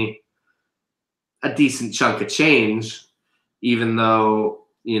cost me a decent chunk of change, even though,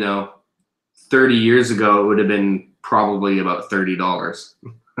 you know, 30 years ago it would have been probably about $30.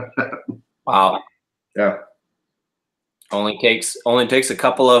 Wow. Yeah. Only takes a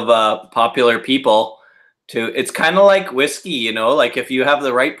couple of popular people to. It's kind of like whiskey, you know, like if you have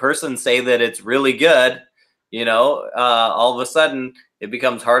the right person say that it's really good, you know, all of a sudden it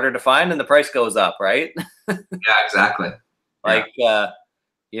becomes harder to find and the price goes up, right? Yeah, exactly. Like,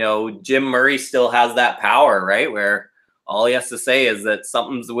 you know, Jim Murray still has that power, right? Where all he has to say is that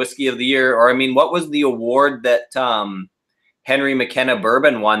something's the whiskey of the year. Or, I mean, what was the award that Henry McKenna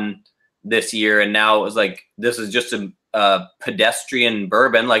Bourbon won this year? And now it was like, this is just a pedestrian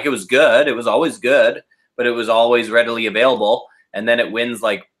bourbon. Like, it was good. It was always good, but it was always readily available. And then it wins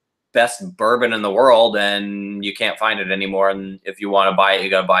like best bourbon in the world, and you can't find it anymore. And if you want to buy it, you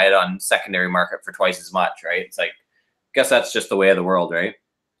got to buy it on secondary market for twice as much, right? It's like, I guess that's just the way of the world, right?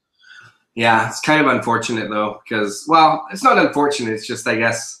 Yeah, it's kind of unfortunate though, because, well, it's not unfortunate. It's just, I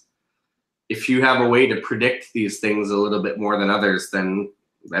guess, if you have a way to predict these things a little bit more than others, then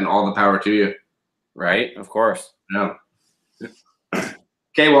all the power to you. Right, of course. Yeah.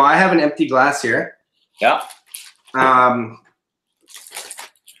 Okay, well, I have an empty glass here. Yeah.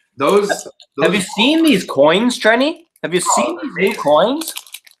 Those have you seen these coins, Trenny? Have you seen these new coins?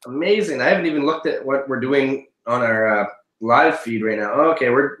 Amazing. I haven't even looked at what we're doing on our live feed right now. Okay,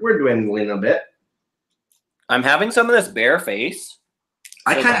 we're dwindling a bit. I'm having some of this Bareface.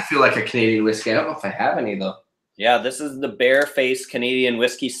 I kind of feel like a Canadian whiskey. I don't know if I have any though. Yeah, this is the Bareface Canadian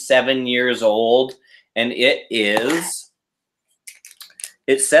whiskey, 7 years old, and it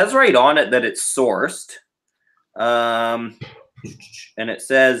says right on it that it's sourced. And it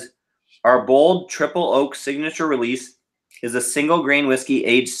says, our bold triple oak signature release is a single grain whiskey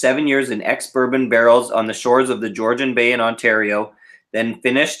aged 7 years in ex-bourbon barrels on the shores of the Georgian Bay in Ontario, then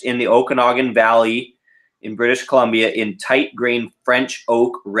finished in the Okanagan Valley in British Columbia in tight grain French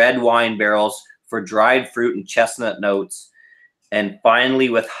oak red wine barrels for dried fruit and chestnut notes, and finally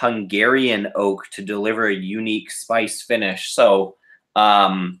with Hungarian oak to deliver a unique spice finish. So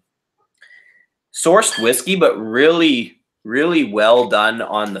sourced whiskey, but really, really well done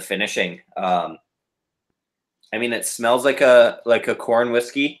on the finishing. I mean, it smells like a corn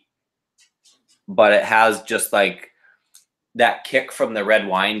whiskey, but it has just like that kick from the red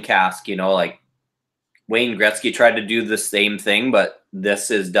wine cask, you know, like Wayne Gretzky tried to do the same thing, but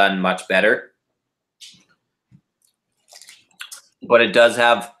this is done much better. But it does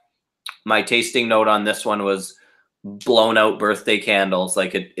have, my tasting note on this one was blown out birthday candles.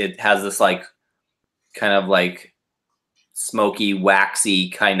 Like it has this like kind of like smoky, waxy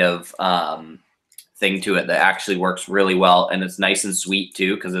kind of thing to it that actually works really well, and it's nice and sweet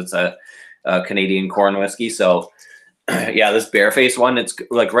too because it's a Canadian corn whiskey. So yeah, this Bareface one, it's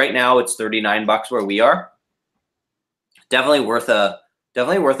like right now it's $39 where we are. Definitely worth a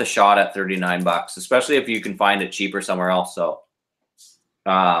shot at $39, especially if you can find it cheaper somewhere else. So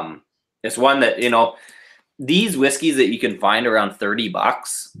it's one that, you know, these whiskeys that you can find around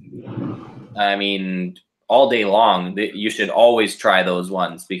 $30, I mean, all day long, you should always try those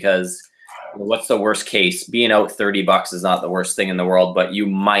ones, because what's the worst case? Being out $30 is not the worst thing in the world, but you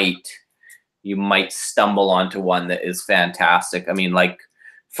might you might stumble onto one that is fantastic. I mean, like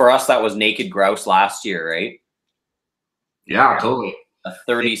for us, that was Naked Grouse last year, right? Yeah, totally. A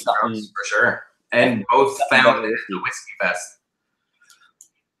 30 something for sure. And both found at the Whiskey Fest.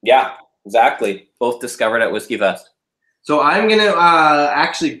 Yeah, exactly. Both discovered at Whiskey Fest. So I'm going to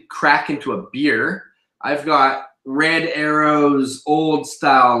actually crack into a beer. I've got Red Arrow's Old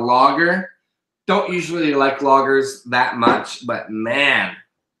Style Lager. Don't usually like lagers that much, but man,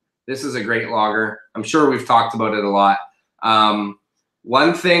 this is a great lager. I'm sure we've talked about it a lot.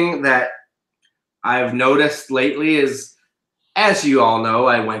 One thing that I've noticed lately is, as you all know,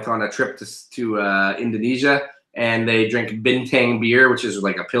 I went on a trip to Indonesia, and they drink Bintang beer, which is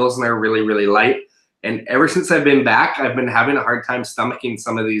like a Pilsner, really, really light. And ever since I've been back, I've been having a hard time stomaching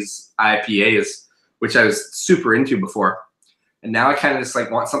some of these IPAs, which I was super into before. And now I kind of just like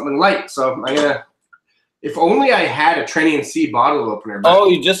want something light. So I'm gonna, if only I had a Trenny and C bottle opener. Oh,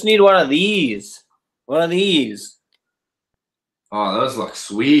 you just need one of these. One of these. Oh, those look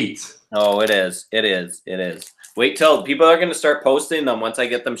sweet. Oh, it is. It is. It is. Wait till people are going to start posting them once I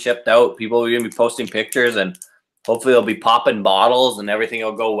get them shipped out. People are going to be posting pictures, and hopefully they'll be popping bottles and everything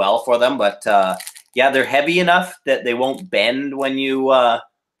will go well for them. But yeah, they're heavy enough that they won't bend when you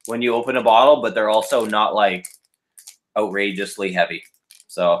open a bottle, but they're also not like outrageously heavy.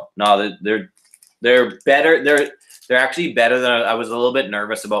 So no, they're better. They're actually better than I was a little bit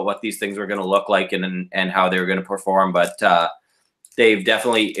nervous about what these things were going to look like and how they were going to perform, but they've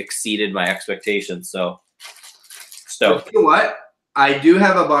definitely exceeded my expectations. So stoked. You know what? I do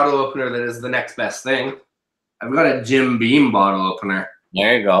have a bottle opener that is the next best thing. I've got a Jim Beam bottle opener.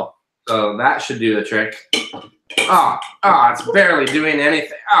 There you go. So that should do the trick. Oh, it's barely doing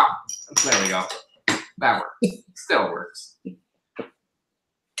anything. Oh, there we go. That works. Still works.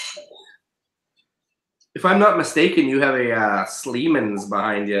 If I'm not mistaken, you have a Sleeman's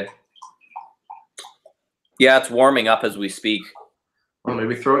behind you. Yeah, it's warming up as we speak. Well,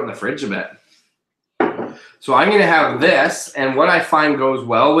 maybe throw it in the fridge a bit. So I'm going to have this, and what I find goes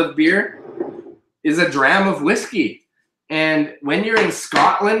well with beer is a dram of whiskey. And when you're in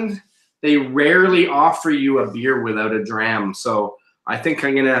Scotland, they rarely offer you a beer without a dram. So I think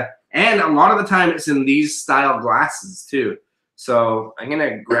I'm going to, and a lot of the time it's in these style glasses too. So I'm going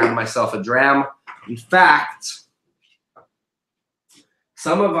to grab myself a dram. In fact,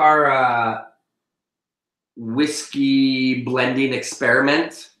 some of our whiskey blending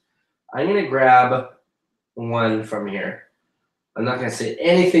experiment, I'm going to grab one from here. I'm not going to say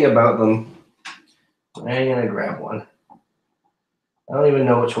anything about them. I'm going to grab one. I don't even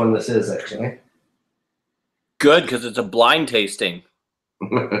know which one this is, actually. Good, because it's a blind tasting.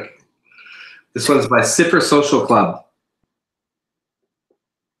 This one's by Sipper Social Club.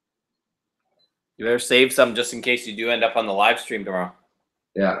 You better save some just in case you do end up on the live stream tomorrow.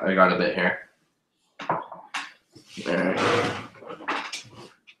 Yeah, I got a bit here. All right.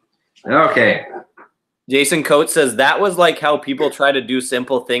 Okay. Jason Coates says, that was like how people try to do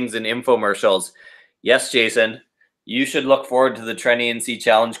simple things in infomercials. Yes, Jason, you should look forward to the Trenny and C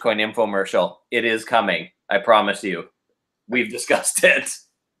Challenge Coin infomercial. It is coming. I promise you. We've discussed it.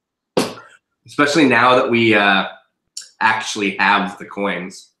 Especially now that we actually have the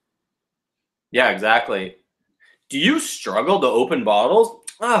coins. Yeah, exactly. Do you struggle to open bottles?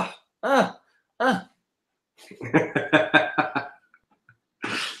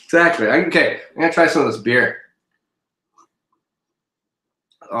 Exactly. Okay, I'm gonna try some of this beer.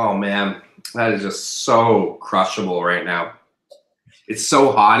 Oh man, that is just so crushable right now. It's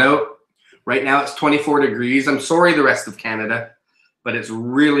so hot out. Right now it's 24 degrees. I'm sorry, the rest of Canada, but it's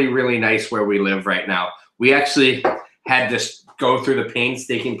really, really nice where we live right now. We actually had to go through the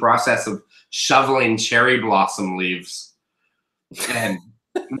painstaking process of shoveling cherry blossom leaves. And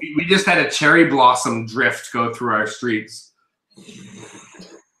we just had a cherry blossom drift go through our streets.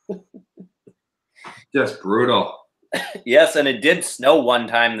 Just brutal. Yes, and it did snow one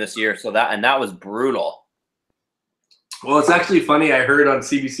time this year, so that was brutal. Well, it's actually funny. I heard on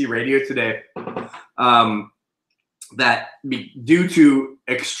CBC Radio today that due to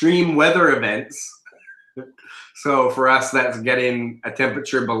extreme weather events, so for us, that's getting a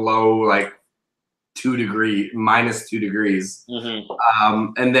temperature below like minus 2 degrees.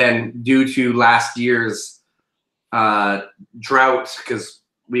 Mm-hmm. And then due to last year's drought, because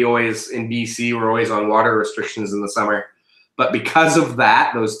we always, in BC, we're always on water restrictions in the summer. But because of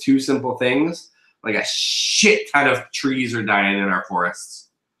that, those two simple things, like a shit ton of trees are dying in our forests,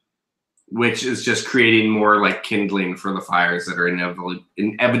 which is just creating more like kindling for the fires that are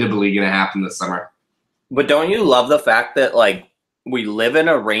inevitably going to happen this summer. But don't you love the fact that like we live in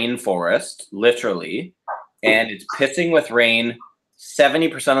a rainforest, literally, and it's pissing with rain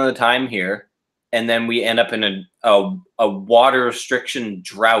 70% of the time here, and then we end up in a water restriction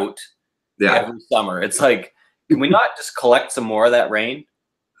drought every summer. It's like, can we not just collect some more of that rain?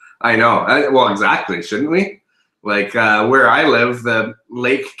 I know. Well, exactly. Shouldn't we? Like where I live, the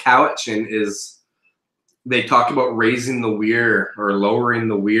Lake Cowichan they talk about raising the weir or lowering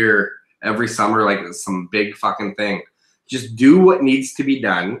the weir every summer like it's some big fucking thing. Just do what needs to be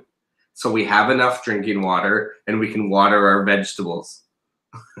done so we have enough drinking water and we can water our vegetables.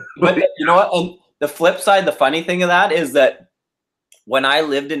 But you know what? And the flip side, the funny thing of that is that when I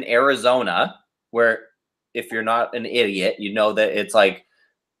lived in Arizona, where if you're not an idiot, you know that it's like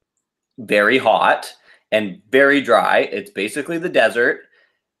very hot and very dry. It's basically the desert.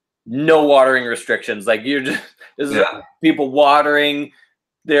 No watering restrictions. Like you're just people watering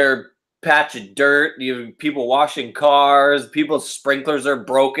their patch of dirt. You have people washing cars. People's sprinklers are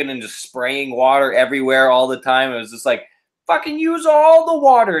broken and just spraying water everywhere all the time. It was just like, fucking use all the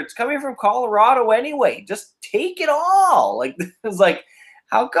water. It's coming from Colorado anyway. Just take it all. Like it's like,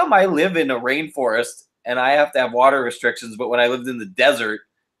 how come I live in a rainforest and I have to have water restrictions, but when I lived in the desert,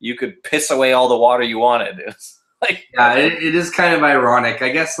 you could piss away all the water you wanted? It's like, yeah, it is kind of ironic. I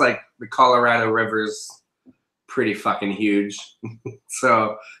guess like the Colorado River's pretty fucking huge,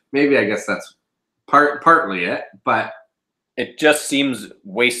 so maybe I guess that's partly it, but it just seems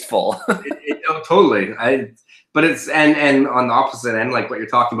wasteful. Totally. But it's and on the opposite end, like what you're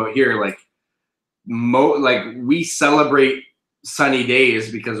talking about here, like we celebrate sunny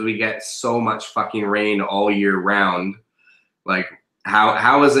days because we get so much fucking rain all year round. Like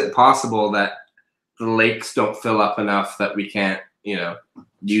how is it possible that the lakes don't fill up enough that we can't,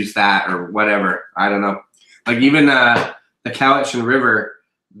 use that or whatever? I don't know. Like even the Cowichan River,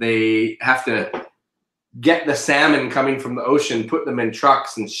 they have to get the salmon coming from the ocean, put them in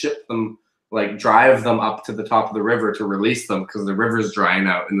trucks and ship them, like drive them up to the top of the river to release them because the river's drying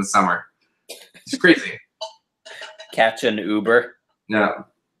out in the summer. It's crazy. Catch an Uber. Yeah.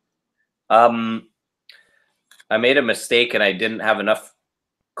 I made a mistake and I didn't have enough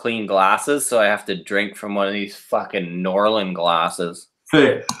clean glasses, so I have to drink from one of these fucking Norland glasses.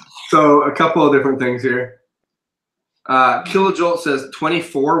 Hey, so a couple of different things here. Kilojolt says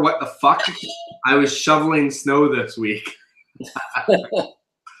 24. What the fuck? I was shoveling snow this week.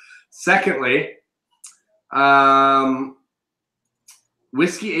 Secondly,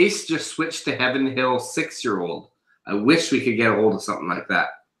 Whiskey Ace just switched to Heaven Hill 6-year-old. I wish we could get a hold of something like that.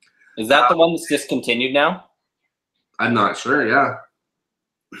 Is that the one that's discontinued now? I'm not sure, yeah.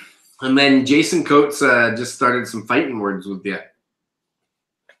 And then Jason Coates just started some fighting words with you.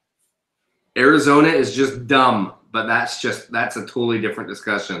 Arizona is just dumb, but that's a totally different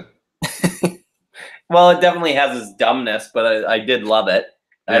discussion. Well, it definitely has its dumbness, but I did love it.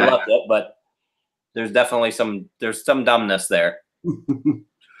 I loved it, but there's definitely some dumbness there.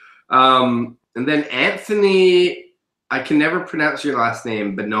 And then Anthony, I can never pronounce your last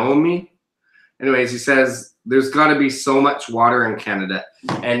name, Bonomi. Anyways, he says there's got to be so much water in Canada,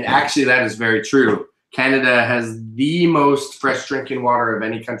 and actually that is very true. Canada has the most fresh drinking water of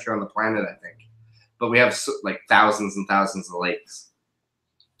any country on the planet, I think, but we have like thousands and thousands of lakes.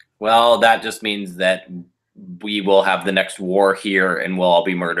 Well, that just means that we will have the next war here and we'll all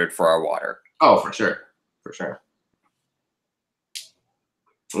be murdered for our water. Oh, for sure. For sure.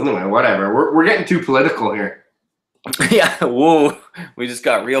 Anyway, whatever. We're getting too political here. Yeah, whoa. We just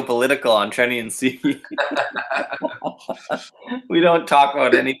got real political on Trenny and C. We don't talk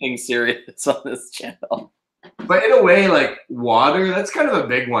about anything serious on this channel. But in a way, like water, that's kind of a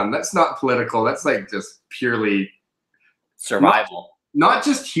big one. That's not political. That's like just purely survival. Not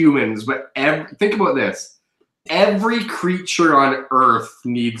just humans, but think about this. Every creature on Earth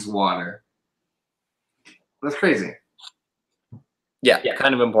needs water. That's crazy. Yeah,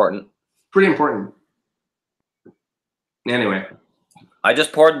 kind of important. Pretty important. Anyway. I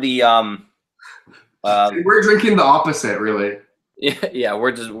just poured the we're drinking the opposite, really. Yeah,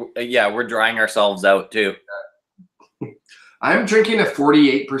 we're drying ourselves out too. I'm drinking a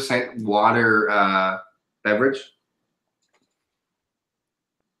 48% water beverage.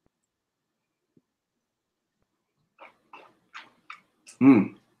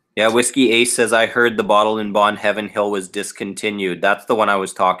 Yeah, Whiskey Ace says, I heard the Bottled and Bond Heaven Hill was discontinued. That's the one I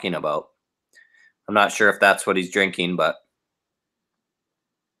was talking about. I'm not sure if that's what he's drinking, but...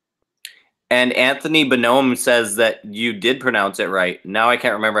 And Anthony Bonhomme says that you did pronounce it right. Now I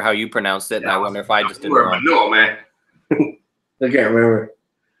can't remember how you pronounced it, and I wonder if I just did it wrong. No, man. I can't remember.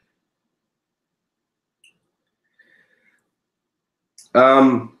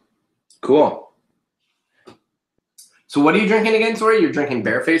 Cool. So what are you drinking again, sorry? You're drinking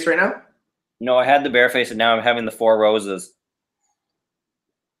Bareface right now? No, I had the Bareface, and now I'm having the Four Roses.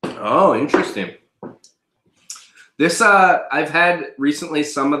 Oh, interesting. This I've had recently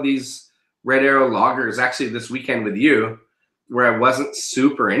some of these Red Arrow lagers, actually this weekend with you, where I wasn't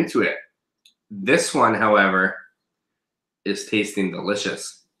super into it. This one, however, is tasting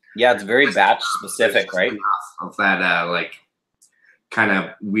delicious. Yeah, it's very batch specific, right? Of that like kind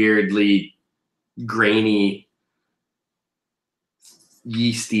of weirdly grainy,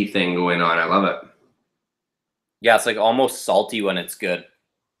 yeasty thing going on. I love it. Yeah, it's like almost salty when it's good.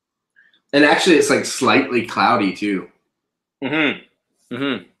 And actually, it's like slightly cloudy too. Mm-hmm.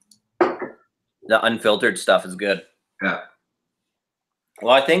 Mm-hmm. The unfiltered stuff is good. Yeah.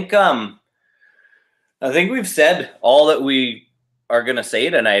 Well, I think we've said all that we are gonna say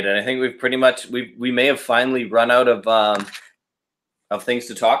tonight, and I think we've pretty much we may have finally run out of things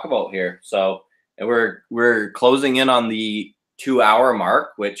to talk about here. So, and we're closing in on the 2-hour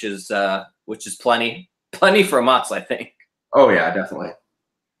mark, which is plenty from us, I think. Oh yeah, definitely.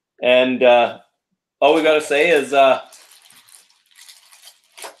 And all we got to say is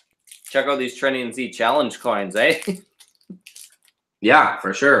check out these Trenny and Z challenge coins, eh? Yeah,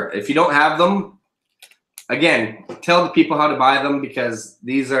 for sure. If you don't have them, again, tell the people how to buy them, because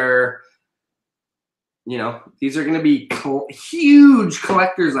these are, you know, these are going to be huge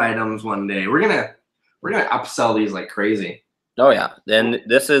collector's items one day. We're gonna upsell these like crazy. Oh yeah. Then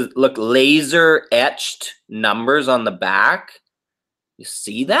this is, look, laser etched numbers on the back. You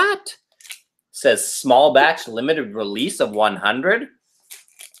see that? It says small batch limited release of 100,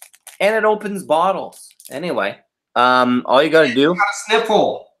 and it opens bottles. Anyway, all you got to do. It's got a sniff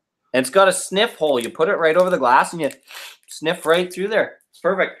hole. And it's got a sniff hole. You put it right over the glass and you sniff right through there. It's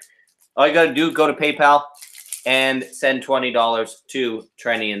perfect. All you got to do, go to PayPal and send $20 to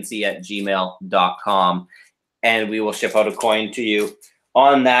trennyandc@gmail.com, and we will ship out a coin to you.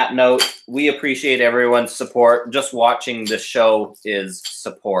 On that note, we appreciate everyone's support. Just watching the show is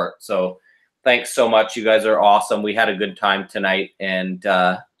support. So thanks so much. You guys are awesome. We had a good time tonight. And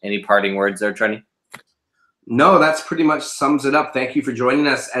any parting words there, Trenny? No, that's pretty much sums it up. Thank you for joining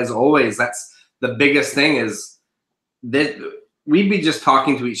us. As always, that's the biggest thing, is that we'd be just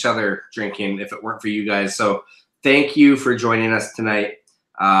talking to each other drinking if it weren't for you guys. So thank you for joining us tonight.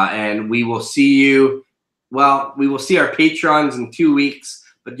 And we will see you. Well, we will see our patrons in 2 weeks,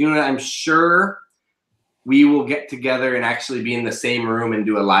 but I'm sure we will get together and actually be in the same room and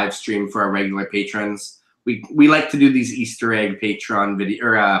do a live stream for our regular patrons. We like to do these Easter egg Patreon video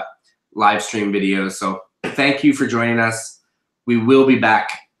or live stream videos. So thank you for joining us. We will be back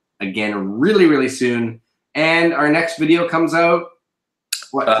again really, really soon. And our next video comes out.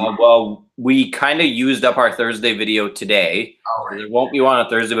 Well, we kind of used up our Thursday video today. Oh, right. There won't be one on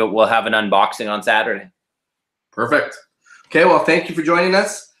Thursday, but we'll have an unboxing on Saturday. Perfect. Okay, well, thank you for joining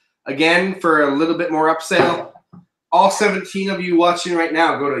us. Again, for a little bit more upsell, all 17 of you watching right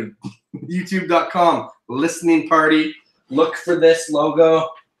now, go to youtube.com, listening party. Look for this logo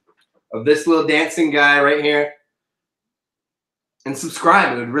of this little dancing guy right here. And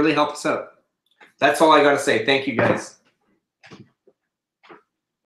subscribe. It would really help us out. That's all I got to say. Thank you, guys.